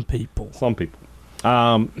 Some people.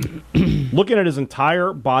 Looking at his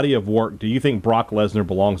entire body of work, do you think Brock Lesnar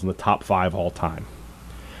belongs in the top 5 all time?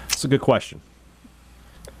 That's a good question.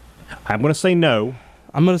 I'm going to say no.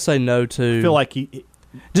 I'm going to say no, too. I feel like he...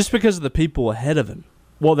 Just because of the people ahead of him.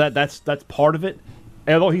 Well, that's part of it.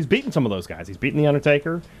 Although he's beaten some of those guys. He's beaten The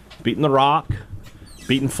Undertaker, beaten The Rock,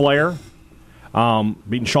 beaten Flair,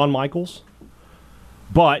 beaten Shawn Michaels.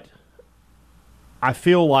 But I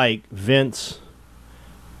feel like Vince...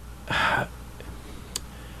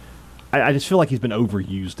 I just feel like he's been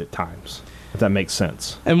overused at times, if that makes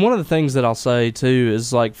sense. And one of the things that I'll say, too,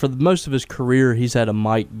 is like for most of his career, he's had a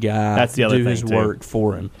mic guy That's the other do thing, his too. work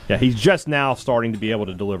for him. Yeah, he's just now starting to be able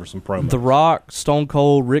to deliver some promos. The Rock, Stone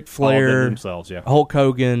Cold, Ric Flair, themselves, yeah. Hulk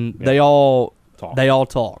Hogan, Yeah. they all Yeah,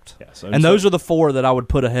 talked. so Those are the 4 that I would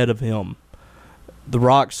put ahead of him. The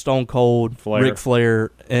Rock, Stone Cold, Flair. Ric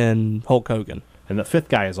Flair, and Hulk Hogan. And the 5th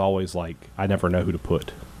guy is always like, I never know who to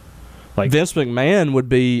put. Like Vince McMahon would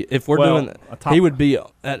be, if we're doing, he would be.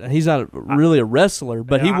 He's not really a wrestler,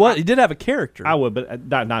 but he did have a character. I would,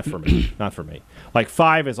 but not for me. Not for me. Like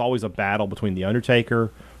 5 is always a battle between The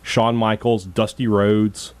Undertaker, Shawn Michaels, Dusty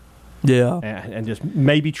Rhodes, yeah, and just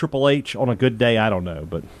maybe Triple H on a good day. I don't know,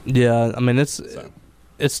 but yeah. I mean, it's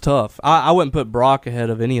tough. I wouldn't put Brock ahead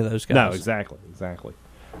of any of those guys. No, exactly.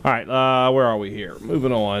 All right, where are we here?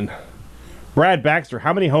 Moving on. Brad Baxter,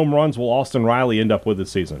 how many home runs will Austin Riley end up with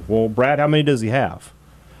this season? Well, Brad, how many does he have?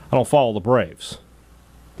 I don't follow the Braves.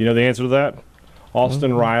 Do you know the answer to that?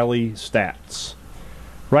 Austin Riley stats.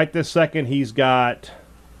 Right this second, he's got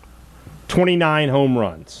 29 home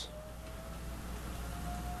runs.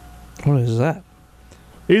 What is that?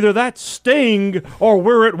 Either that's Sting or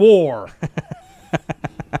we're at war.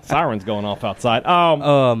 Sirens going off outside.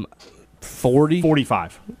 40?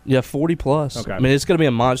 45. Yeah, 40 plus. Okay. I mean, it's going to be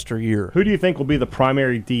a monster year. Who do you think will be the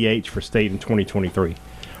primary DH for State in 2023?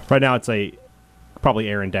 Right now, it's probably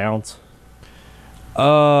Aaron Downs.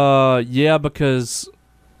 Yeah, because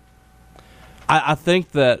I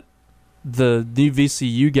think that the new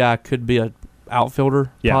VCU guy could be a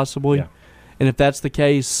outfielder, possibly. Yeah. And if that's the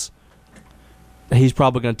case, he's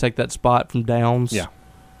probably going to take that spot from Downs. Yeah.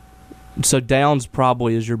 So Downs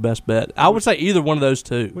probably is your best bet. I would say either one of those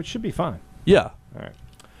two. Which should be fine. Yeah. All right.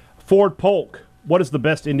 Ford Polk, what is the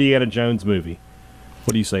best Indiana Jones movie?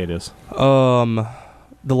 What do you say it is? The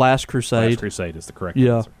Last Crusade. Last Crusade is the correct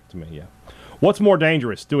Yeah. answer to me, yeah. What's more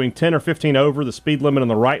dangerous, doing 10 or 15 over the speed limit in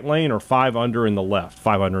the right lane or 5 under in the left?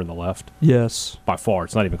 5 under in the left? Yes. By far.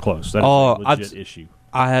 It's not even close. That is a legit issue.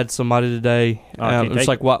 I had somebody today. It's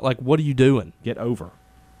like, what are you doing? Get over.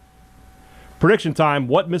 Prediction time.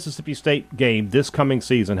 What Mississippi State game this coming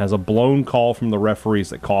season has a blown call from the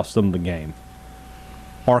referees that cost them the game?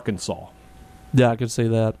 Arkansas. Yeah, I could see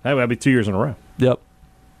that. That would be 2 years in a row. Yep.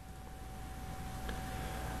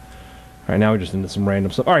 All right, now we're just into some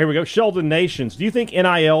random stuff. All right, here we go. Sheldon Nations. Do you think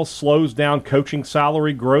NIL slows down coaching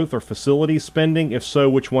salary growth or facility spending? If so,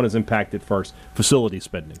 which one is impacted first? Facility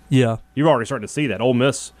spending. Yeah. You're already starting to see that. Ole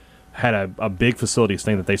Miss had a big facilities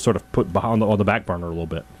thing that they sort of put behind on the back burner a little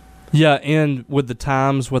bit. Yeah, and with the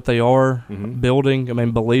times, what they are building, I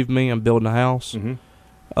mean, believe me, I'm building a house.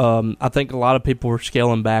 I think a lot of people are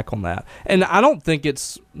scaling back on that, and I don't think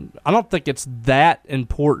it's that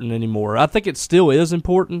important anymore. I think it still is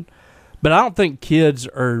important, but I don't think kids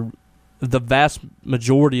are, the vast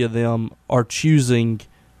majority of them are choosing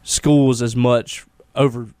schools as much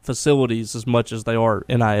over facilities as much as they are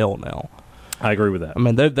NIL now. I agree with that. I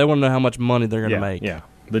mean, they want to know how much money they're going to make. Yeah.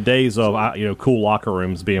 The days of cool locker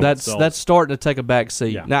rooms being that's starting to take a back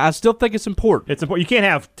seat. Yeah. Now, I still think it's important. It's important. You can't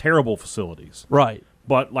have terrible facilities, Right.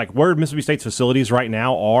 but like where Mississippi State's facilities right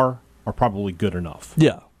now are probably good enough.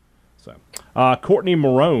 Yeah. So, Courtney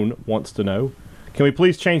Marone wants to know, can we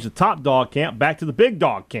please change the top dog camp back to the big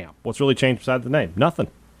dog camp? What's really changed besides the name? Nothing.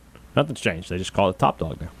 Nothing's changed. They just call it top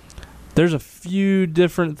dog now. There's a few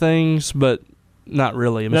different things, but not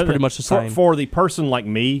really. It's pretty much the same. For the person like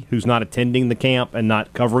me who's not attending the camp and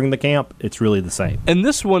not covering the camp, it's really the same. And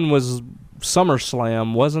this one was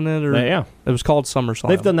SummerSlam, wasn't it? Or Yeah. It was called SummerSlam.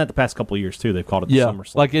 They've done that the past couple of years, too. They've called it the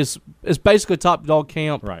SummerSlam. Like it's basically Top Dog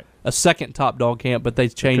Camp, right. A second Top Dog Camp, but they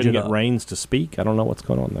changed it Couldn't up. get Reigns to speak. I don't know what's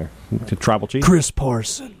going on there. To Tribal Chief? Chris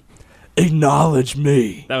Parson, acknowledge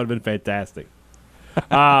me. That would have been fantastic.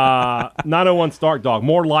 901 Stark Dog.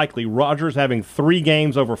 More likely, Rodgers having 3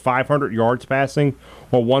 games over 500 yards passing,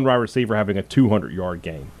 or one wide receiver having a 200-yard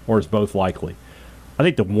game, or is both likely? I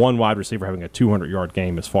think the one wide receiver having a 200-yard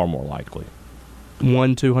game is far more likely.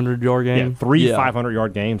 1 200-yard game? Yeah, 3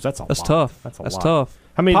 500-yard games. That's lot. Tough. That's That's lot. tough.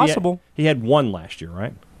 I mean, possible. He had 1 last year,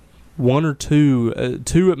 right? 1 or 2,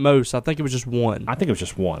 2 at most. I think it was just 1. I think it was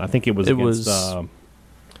just 1. I think it was It against. was-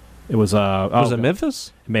 Was it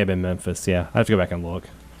Memphis? It may have been Memphis. Yeah, I have to go back and look. All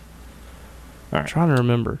right. I'm trying to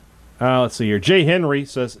remember. Let's see here. Jay Henry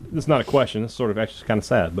says, this is not a question. This is sort of actually kind of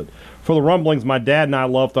sad. But for the rumblings, my dad and I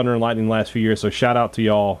loved Thunder and Lightning the last few years, so shout out to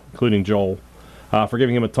y'all, including Joel, for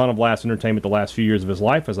giving him a ton of last entertainment the last few years of his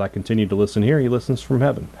life. As I continue to listen here, he listens from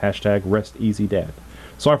heaven. # rest easy dad.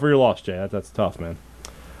 Sorry for your loss, Jay. That's tough, man.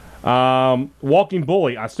 Walking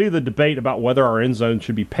Bully, I see the debate about whether our end zone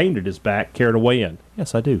should be painted is back. Care to weigh in?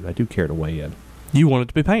 Yes, I do. I do care to weigh in. You want it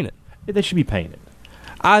to be painted. They should be painted.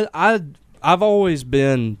 I've always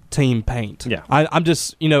been team paint. Yeah. I'm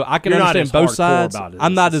just, I can You're not understand as both hardcore sides. about it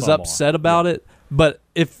I'm as not some as upset are. about it, but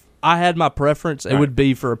if I had my preference, it Right. would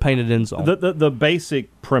be for a painted end zone. The basic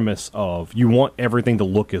premise of you want everything to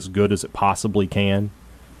look as good as it possibly can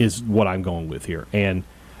is what I'm going with here. And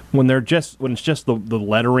when it's just the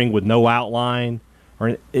lettering with no outline,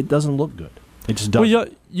 or it doesn't look good. It just doesn't. Well,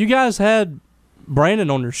 you guys had Brandon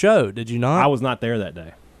on your show, did you not? I was not there that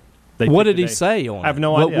day. What did he say on it? I have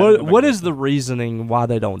no idea. What is the reasoning why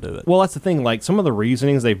they don't do it? Well, that's the thing. Like some of the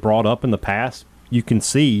reasonings they brought up in the past, you can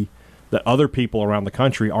see that other people around the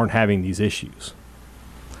country aren't having these issues.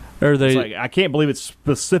 Or they? It's like, I can't believe it's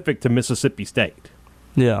specific to Mississippi State.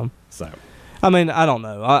 Yeah. So, I mean, I don't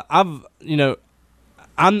know.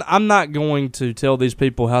 I'm not going to tell these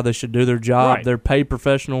people how they should do their job. Right. They're paid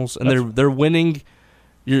professionals, and they're winning.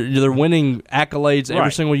 They're winning accolades every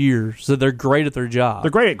Right. single year, so they're great at their job.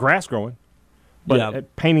 they're great at grass growing, but Yeah.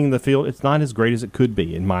 at painting the field, it's not as great as it could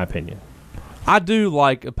be, in my opinion. I do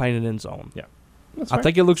like a painted end zone. Yeah, That's I fair.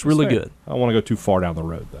 think it looks That's really fair. good. I don't want to go too far down the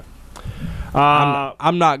road, though.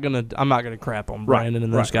 I'm not gonna crap on Brandon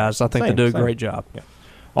and those right. guys. I think Same, they do a same. great job. Yeah.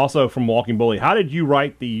 Also from Walking Bully, how did you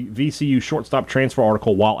write the VCU shortstop transfer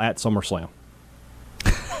article while at SummerSlam?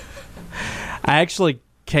 I actually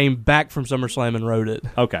came back from SummerSlam and wrote it.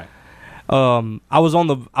 Okay. I was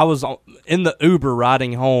in the Uber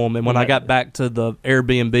riding home, and when I got back to the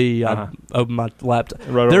Airbnb, I opened my laptop.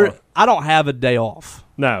 Wrote it off. I don't have a day off.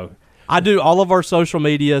 No. I do all of our social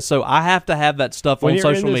media, so I have to have that stuff When on you're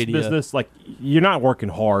social in this media. business, like you're not working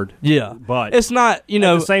hard. Yeah, But it's not. at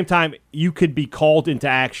the same time, you could be called into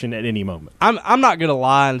action at any moment. I'm not gonna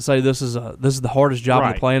lie and say this is the hardest job on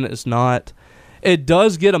Right. the planet. It's not. It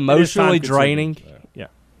does get emotionally It is time-consuming. draining,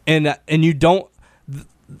 Yeah. and you don't.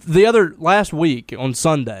 The other last week on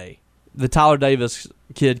Sunday, the Tyler Davis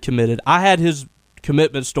kid committed. I had his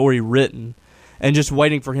commitment story written and just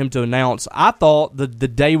waiting for him to announce. I thought the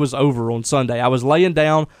day was over on Sunday. I was laying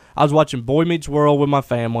down. I was watching Boy Meets World with my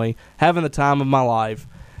family, having the time of my life,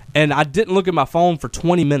 and I didn't look at my phone for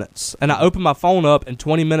 20 minutes. And I opened my phone up, and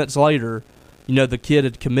 20 minutes later, the kid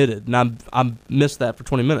had committed, and I missed that for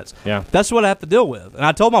 20 minutes. Yeah. That's what I have to deal with. And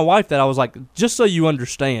I told my wife that. I was like, just so you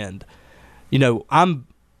understand,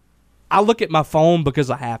 I look at my phone because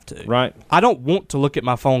I have to. Right. I don't want to look at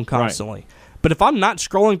my phone constantly. But if I'm not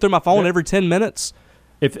scrolling through my phone every 10 minutes,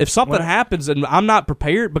 if something happens and I'm not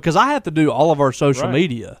prepared, because I have to do all of our social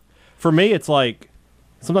media. For me, it's like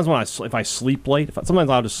sometimes if I sleep late, sometimes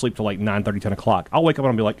I'll just sleep till like 9:30, 10 o'clock. I'll wake up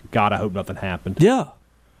and I'll be like, God, I hope nothing happened. Yeah.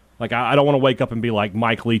 Like, I don't want to wake up and be like,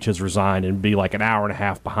 Mike Leach has resigned and be like an hour and a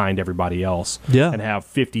half behind everybody else. Yeah. And have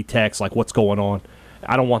 50 texts like, what's going on?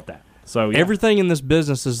 I don't want that. So everything in this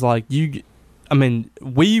business is like we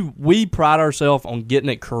pride ourselves on getting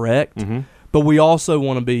it correct, but we also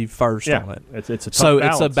want to be first on it. It's a tough balance.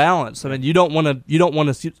 It's a balance. I mean, you don't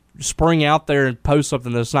want to spring out there and post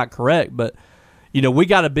something that's not correct, but we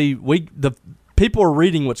got to be the people are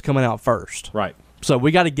reading what's coming out first, right? So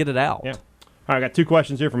we got to get it out. Yeah. All right, I got 2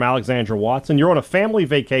 questions here from Alexandra Watson. You're on a family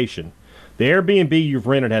vacation. The Airbnb you've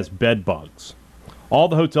rented has bed bugs. All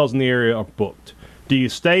the hotels in the area are booked. Do you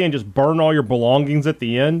stay and just burn all your belongings at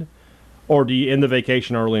the end, or do you end the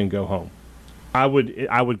vacation early and go home? I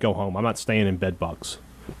would go home. I'm not staying in bed bugs.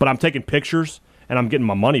 But I'm taking pictures, and I'm getting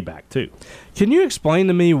my money back, too. Can you explain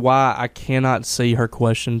to me why I cannot see her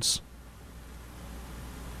questions?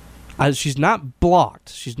 She's not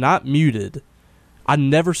blocked. She's not muted. I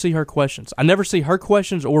never see her questions. I never see her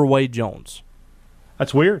questions or Wade Jones.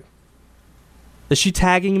 That's weird. Is she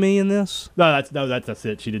tagging me in this? No, that's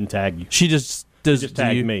it. She didn't tag you. She just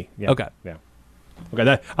tagged me. Yeah. Okay. Yeah.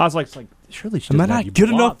 Okay. I was like, surely she. Am I not good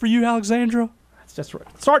enough for you, Alexandra? That's just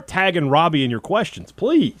right. Start tagging Robbie in your questions,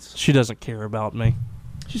 please. She doesn't care about me.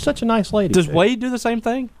 She's such a nice lady. Does Wade do the same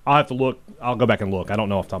thing? I'll have to look. I'll go back and look. I don't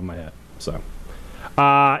know off the top of my head. So,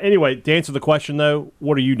 anyway, to answer the question though,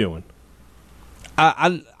 what are you doing?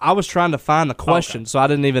 I was trying to find the question, so I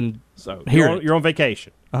didn't even hear it. You're on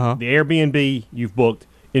vacation. Uh-huh. The Airbnb you've booked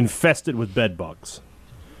infested with bed bugs.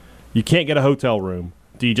 You can't get a hotel room.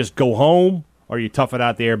 Do you just go home, or you tough it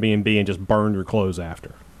out at the Airbnb and just burn your clothes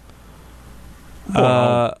after?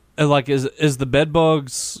 Like is the bed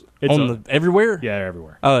bugs everywhere? Yeah,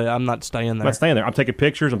 everywhere. Oh, I'm not staying there. I'm not staying there. I'm taking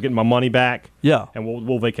pictures. I'm getting my money back. Yeah, and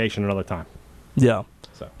we'll vacation another time. Yeah.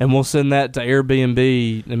 So. And we'll send that to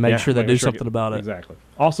Airbnb and make sure they do something about it. Exactly.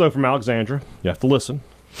 Also from Alexandra, you have to listen.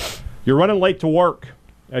 You're running late to work.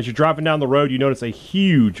 As you're driving down the road, you notice a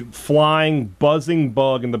huge, flying, buzzing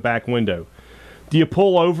bug in the back window. Do you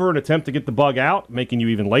pull over and attempt to get the bug out, making you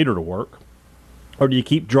even later to work? Or do you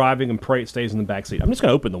keep driving and pray it stays in the back seat? I'm just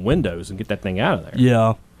going to open the windows and get that thing out of there.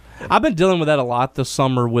 Yeah. I've been dealing with that a lot this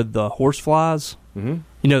summer with the horseflies.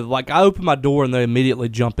 Mm-hmm. Like I open my door and they immediately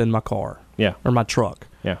jump in my car. Yeah. Or my truck.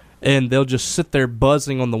 Yeah. And they'll just sit there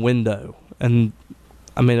buzzing on the window. And,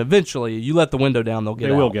 I mean, eventually, you let the window down, they'll get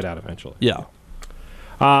out. They will get out eventually. Yeah.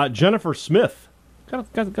 Jennifer Smith.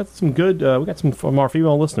 Got some good, we got some from our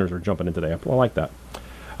female listeners are jumping in today. I like that.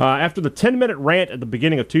 After the 10-minute rant at the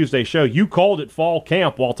beginning of Tuesday's show, you called it fall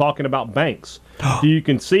camp while talking about banks. Do you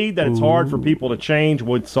concede that it's hard for people to change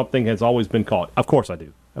when something has always been called? Of course I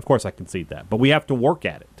do. Of course I concede that. But we have to work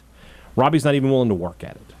at it. Robbie's not even willing to work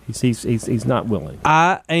at it. He's not willing.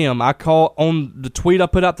 I am. I call on the tweet I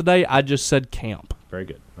put out today, I just said camp. Very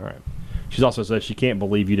good. All right. She's also said she can't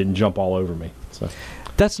believe you didn't jump all over me. So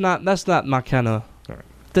that's not my kind of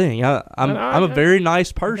thing. I'm a very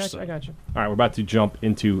nice person. I got you. All right, we're about to jump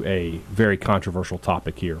into a very controversial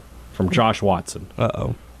topic here from Josh Watson.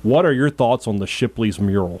 Uh-oh. What are your thoughts on the Shipley's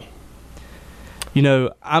mural?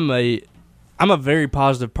 I'm a very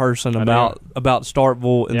positive person about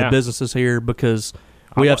Starkville and the businesses here because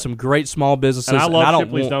we have some great small businesses. And I love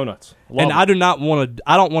Shipley's Donuts. I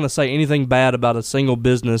don't want to say anything bad about a single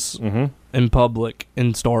business in public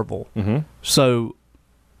in Starkville. Mm-hmm. So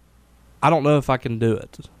I don't know if I can do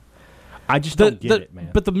it. I just don't get it,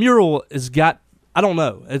 man. But the mural has got. I don't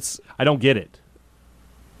know. I don't get it.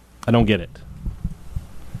 I don't get it.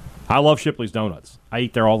 I love Shipley's Donuts. I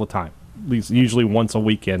eat there all the time. Usually once a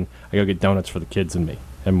weekend, I go get donuts for the kids and me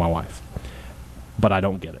and my wife. But I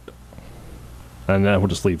don't get it. And then we'll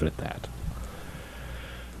just leave it at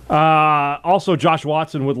that. Also, Josh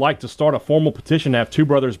Watson would like to start a formal petition to have Two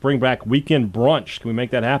Brothers bring back weekend brunch. Can we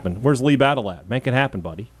make that happen? Where's Lee Battle at? Make it happen,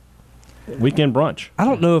 buddy. Weekend brunch. I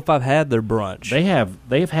don't know if I've had their brunch.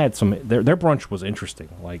 They've had some. Their brunch was interesting,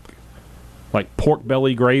 like pork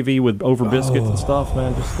belly gravy with over biscuits and stuff,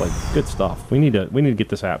 man. Just like good stuff. We need to get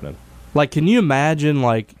this happening. Like, can you imagine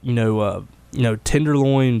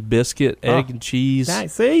tenderloin biscuit, egg and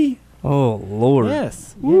cheese? See? Oh Lord.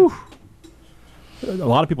 Yes. Woo. A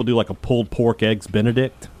lot of people do like a pulled pork eggs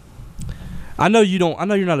Benedict. I know you don't. I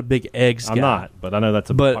know you're not a big eggs guy. I'm not, but I know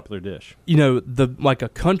that's a popular dish. A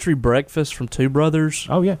country breakfast from Two Brothers.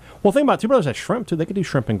 Oh yeah. Well, think about it, Two Brothers has shrimp too. They could do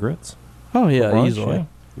shrimp and grits. Oh yeah, brunch, easily.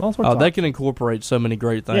 All sorts of They options. can incorporate so many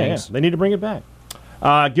great Yeah, things. they need to bring it back.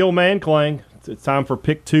 Gil Manklang, it's time for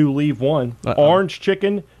pick 2, leave 1. Orange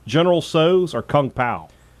chicken, General Tso's, or Kung Pao?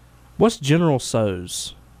 What's General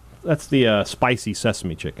Tso's? That's the spicy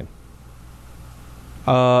sesame chicken.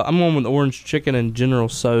 I'm going with orange chicken and General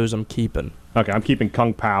Tso's. I'm keeping. Okay, I'm keeping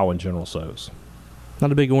Kung Pao and General Tso's.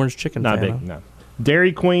 Not a big orange chicken Not fan. big, no.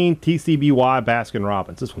 Dairy Queen, TCBY, Baskin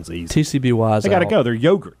Robbins. This one's easy. TCBY's They got to out. go. They're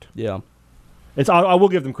yogurt. Yeah. I will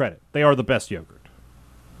give them credit. They are the best yogurt.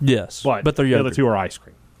 Yes. But they're the yogurt. other two are ice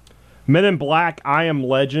cream. Men in Black, I Am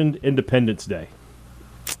Legend, Independence Day.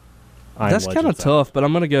 That's kind of tough, but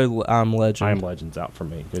I'm going to go I'm Legend. I Am Legend's out for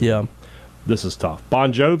me. Yeah. This is tough.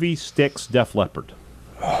 Bon Jovi, Styx, Def Leppard.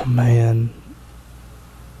 Oh, man.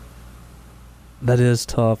 That is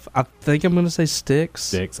tough. I think I'm going to say Styx.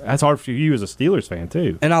 Styx. That's hard for you as a Steelers fan,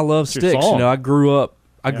 too. And I love It's your Styx. song. You know, I grew up,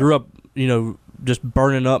 you know, just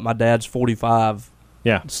burning up my dad's 45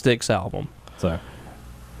 Yeah. Styx album. So,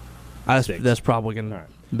 Styx. That's probably going all to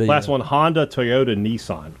right. be Last it. one, Honda, Toyota,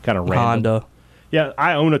 Nissan. Kind of random. Honda. Yeah,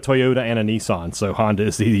 I own a Toyota and a Nissan, so Honda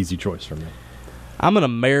is the easy choice for me. I'm an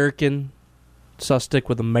American, so I stick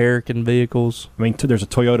with American vehicles. I mean, there's a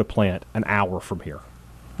Toyota plant an hour from here.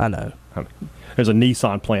 I know. There's a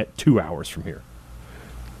Nissan plant 2 hours from here.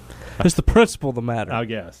 It's the principle of the matter. I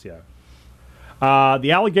guess, yeah.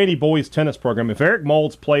 The Allegheny boys tennis program. If Eric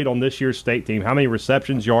Moulds played on this year's state team, how many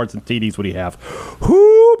receptions, yards, and TDs would he have?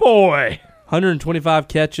 Whoo, boy! 125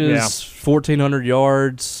 catches, Yeah. 1,400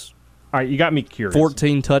 yards, All right, you got me curious.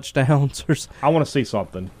 14 touchdowns. I want to see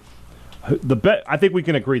something. I think we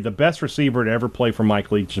can agree the best receiver to ever play for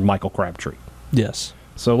Mike Leach is Michael Crabtree. Yes.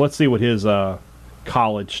 So let's see what his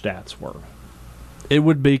college stats were. It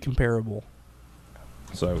would be comparable.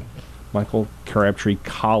 So, Michael Crabtree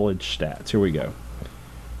college stats. Here we go.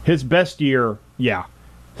 His best year, yeah.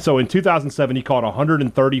 So in 2007, he caught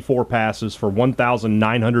 134 passes for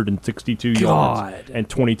 1,962 yards God. and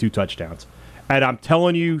 22 touchdowns. And I'm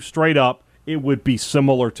telling you straight up, it would be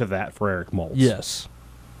similar to that for Eric Moulds. Yes.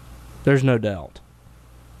 There's no doubt.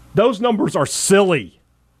 Those numbers are silly.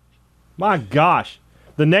 My gosh.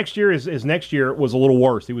 The next year, his next year was a little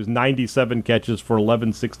worse. He was 97 catches for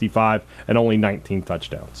 1,165 and only 19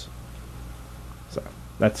 touchdowns. So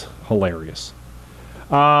that's hilarious.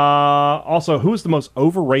 Also, who is the most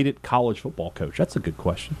overrated college football coach? That's a good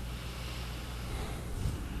question.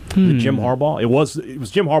 Is it Jim Harbaugh? It was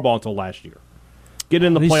Jim Harbaugh until last year. Get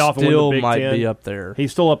in the He playoff and win still the Big might Ten. be up there.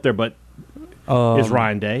 He's still up there, but is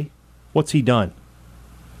Ryan Day? What's he done?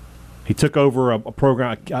 He took over a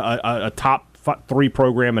program, a top 3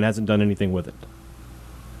 program, and hasn't done anything with it.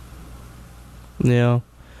 Yeah.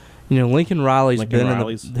 You know, Lincoln Riley's Lincoln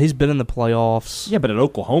Riley's- he's been in the playoffs. Yeah, but at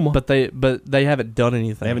Oklahoma, But they haven't done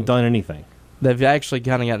anything. they haven't done anything. They've actually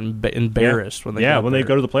kind of gotten embarrassed when they they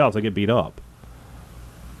go to the playoffs, they get beat up.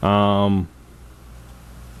 I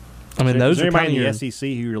mean, those is there are kind anybody in of the SEC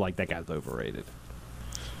who you're like, that guy's overrated?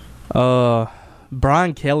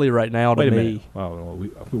 Brian Kelly right now to Wait a me. minute. Oh,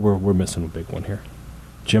 we're missing a big one here.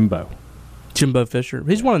 Jimbo. Jimbo Fisher.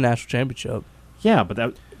 He's won a national championship. Yeah, but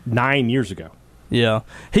that 9 years ago. Yeah,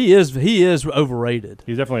 he is overrated.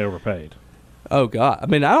 He's definitely overpaid. Oh God, I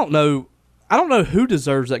mean, I don't know who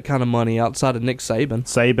deserves that kind of money outside of Nick Saban.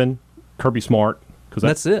 Saban, Kirby Smart, because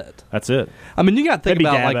That's it. That's it. I mean, you got to think Maybe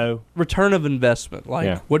about Dabo. like return of investment. Like,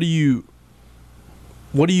 Yeah. what are you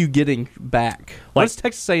getting back? Like, What's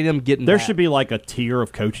Texas A&M getting? There back? should be like a tier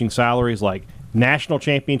of coaching salaries, like national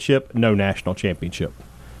championship, no national championship.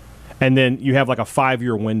 And then you have like a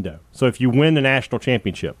 5-year window. So if you win the national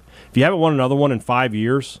championship, if you haven't won another one in 5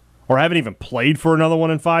 years, or haven't even played for another one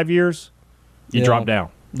in 5 years, you Yeah. drop down.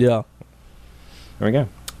 Yeah. There we go.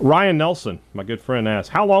 Ryan Nelson, my good friend, asks,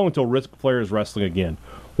 how long until Ric Flair is wrestling again?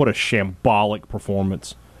 What a shambolic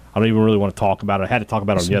performance. I don't even really want to talk about it. I had to talk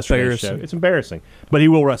about it on yesterday's show. It's embarrassing. But he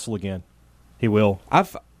will wrestle again. He will.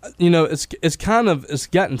 It's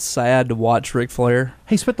gotten sad to watch Ric Flair.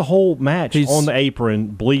 He spent the whole match He's- on the apron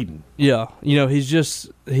bleeding. Yeah, he's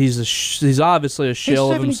obviously a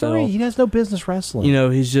shell of himself. He has no business wrestling.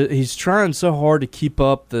 He's trying so hard to keep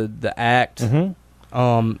up the act. Mm-hmm.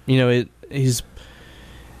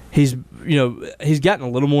 He's gotten a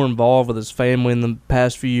little more involved with his family in the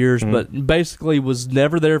past few years, but basically was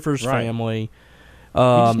never there for his Right. family. He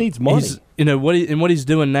just needs money. What he's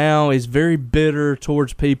doing now is very bitter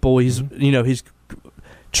towards people. He's he's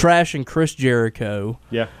trashing Chris Jericho.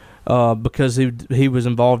 Yeah. Because he was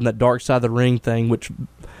involved in that Dark Side of the Ring thing,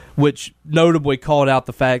 which notably called out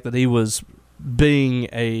the fact that he was being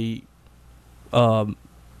a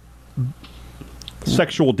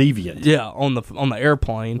Sexual deviant. on the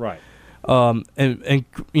airplane, Right. and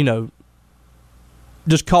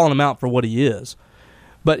just calling him out for what he is.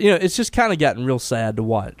 But, it's just kind of gotten real sad to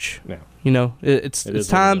watch. Yeah. It's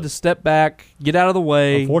time to step back, get out of the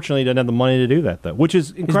way. Unfortunately, he doesn't have the money to do that, though, which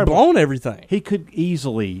is incredible. He's blown everything. He could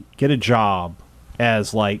easily get a job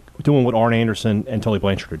as, like, doing what Arn Anderson and Tully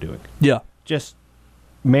Blanchard are doing. Yeah. Just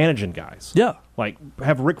managing guys. Yeah. Like,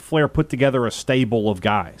 have Ric Flair put together a stable of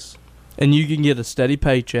guys. And you can get a steady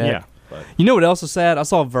paycheck. Yeah. But, you know what else is sad? I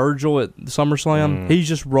saw Virgil at SummerSlam. He's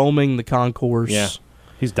just roaming the concourse. Yeah.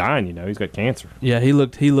 He's dying, He's got cancer. Yeah, he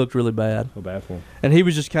looked really bad. So bad for him. And he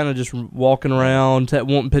was just kind of just walking around,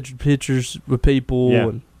 wanting pictures with people. Yeah.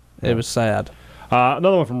 And it was sad.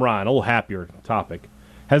 Another one from Ryan, a little happier topic.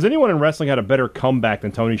 Has anyone in wrestling had a better comeback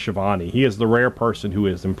than Tony Schiavone? He is the rare person who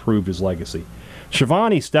has improved his legacy.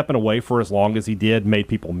 Schiavone stepping away for as long as he did made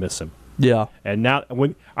people miss him. Yeah. And now,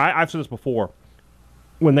 when I've said this before,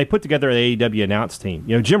 when they put together the AEW announce team,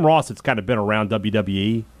 Jim Ross has kind of been around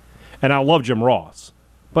WWE, and I love Jim Ross.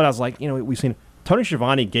 But I was like, we've seen Tony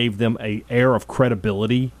Schiavone gave them an air of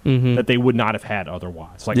credibility that they would not have had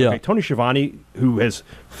otherwise. Like, okay, Tony Schiavone, who has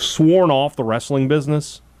sworn off the wrestling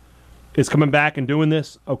business, is coming back and doing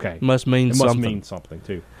this. Okay, must mean something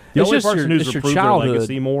too. The only person who's improved their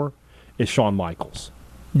legacy more is Shawn Michaels.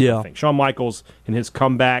 Yeah, I think Shawn Michaels in his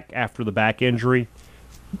comeback after the back injury,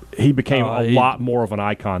 he became a lot more of an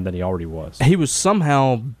icon than he already was. He was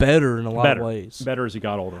somehow better in a lot of ways. Better as he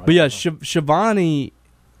got older. But Schiavone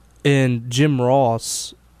and Jim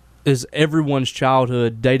Ross is everyone's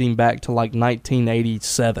childhood dating back to like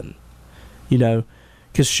 1987.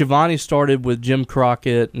 Because Schiavone started with Jim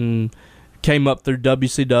Crockett and came up through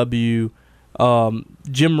WCW.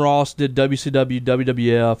 Jim Ross did WCW,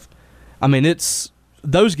 WWF. I mean,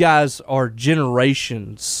 those guys are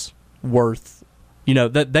generations worth.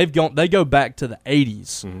 That they go back to the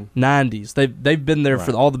 80s, 90s. They've been there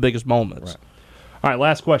for all the biggest moments. Right. All right,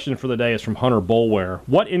 last question for the day is from Hunter Bolware.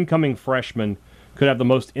 What incoming freshman could have the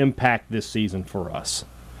most impact this season for us?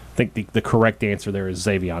 I think the correct answer there is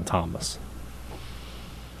Xavier Thomas.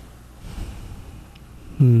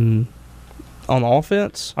 On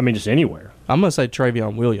offense? I mean, just anywhere. I'm going to say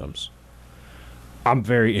Travion Williams. I'm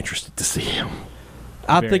very interested to see him.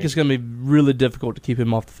 I think it's going to be really difficult to keep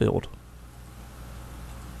him off the field.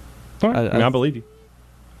 All right. I believe you.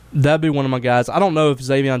 That'd be one of my guys. I don't know if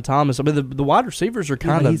Xavier Thomas. I mean, the wide receivers are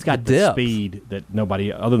kind of. He's got the speed that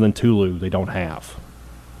nobody other than Tulu they don't have.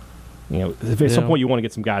 If at some point you want to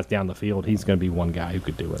get some guys down the field, he's going to be one guy who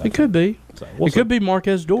could do it. It could be. So it could be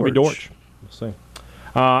Marquez Dortch. Could be Dortch. We'll see.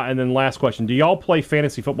 And then last question: do y'all play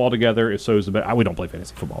fantasy football together? If so, we don't play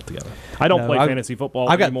fantasy football together. I don't play fantasy football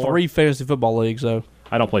anymore. I've got 3 fantasy football leagues though.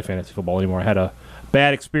 I don't play fantasy football anymore. I had a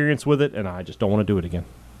bad experience with it, and I just don't want to do it again.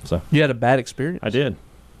 So you had a bad experience? I did.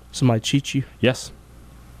 Somebody cheat you? Yes.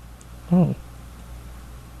 Oh.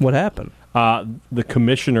 What happened? The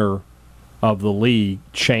commissioner of the league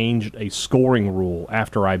changed a scoring rule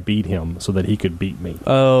after I beat him so that he could beat me.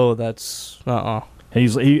 Oh, that's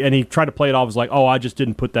He tried to play it off as like, oh, I just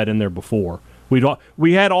didn't put that in there before.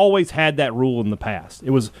 We had always had that rule in the past. I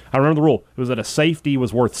remember the rule. It was that a safety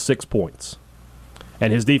was worth 6 points,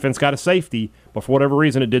 and his defense got a safety, but for whatever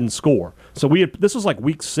reason it didn't score. So this was like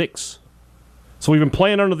week 6. So we've been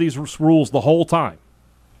playing under these rules the whole time.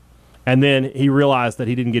 And then he realized that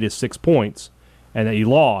he didn't get his 6 points and that he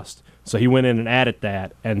lost. So he went in and added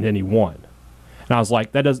that, and then he won. And I was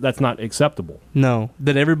like, that's not acceptable. No.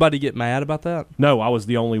 Did everybody get mad about that? No, I was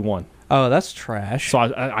the only one. Oh, that's trash. So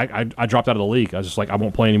I dropped out of the league. I was just like, I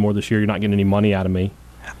won't play anymore this year. You're not getting any money out of me.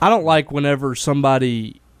 I don't like whenever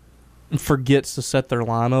somebody forgets to set their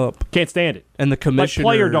lineup. Can't stand it. And the commissioner...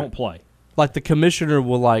 Like, play or don't play. Like the commissioner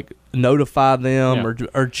will notify them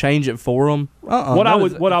or change it for them.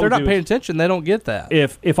 If they're not paying attention, they don't get that.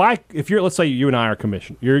 If you're, let's say you and I are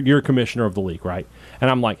commissioner, you're a commissioner of the league, right? And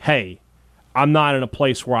I'm like, hey, I'm not in a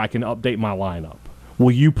place where I can update my lineup.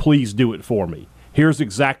 Will you please do it for me? Here's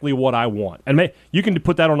exactly what I want. And you can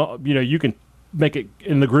put that on. You can make it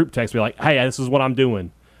in the group text. Be like, hey, this is what I'm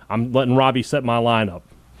doing. I'm letting Robbie set my lineup.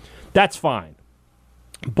 That's fine,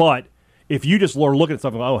 but if you just are looking at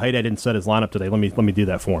something, oh, hey, they didn't set his lineup today. Let me do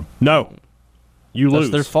that for him. No, you lose.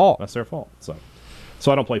 That's their fault. That's their fault. So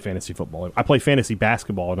I don't play fantasy football. I play fantasy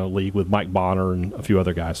basketball in a league with Mike Bonner and a few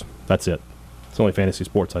other guys. That's it. It's the only fantasy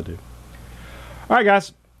sports I do. All right,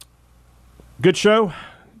 guys. Good show.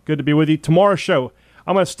 Good to be with you. Tomorrow's show,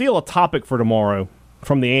 I'm going to steal a topic for tomorrow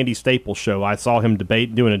from the Andy Staples show. I saw him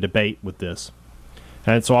doing a debate with this.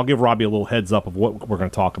 And so I'll give Robbie a little heads up of what we're going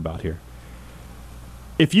to talk about here.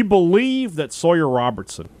 If you believe that Sawyer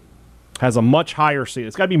Robertson has a much higher ceiling,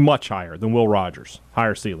 it's got to be much higher than Will Rogers,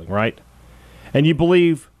 higher ceiling, right? And you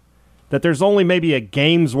believe that there's only maybe a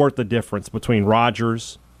game's worth of difference between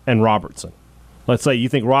Rogers and Robertson. Let's say you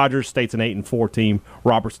think Rogers State's an 8-4 team,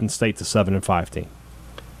 Robertson State's a 7-5 team.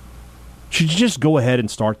 Should you just go ahead and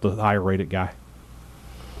start the higher rated guy?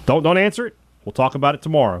 Don't answer it. We'll talk about it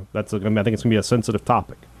tomorrow. I think it's going to be a sensitive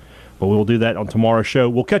topic. But we will do that on tomorrow's show.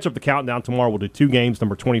 We'll catch up the countdown tomorrow. We'll do 2 games,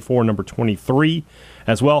 number 24 and number 23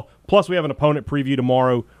 as well. Plus, we have an opponent preview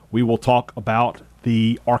tomorrow. We will talk about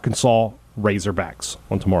the Arkansas Razorbacks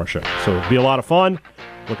on tomorrow's show. So it'll be a lot of fun.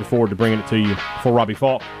 Looking forward to bringing it to you. For Robbie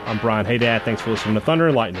Falk, I'm Brian Haydad. Thanks for listening to Thunder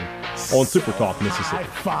and Lightning on Super Talk Mississippi.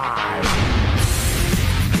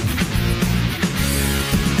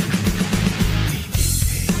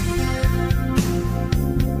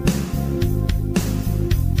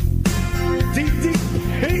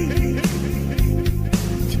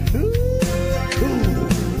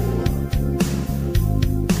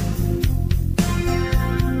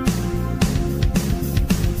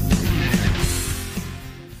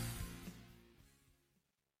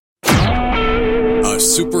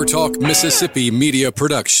 Super Talk Mississippi Media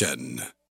Production.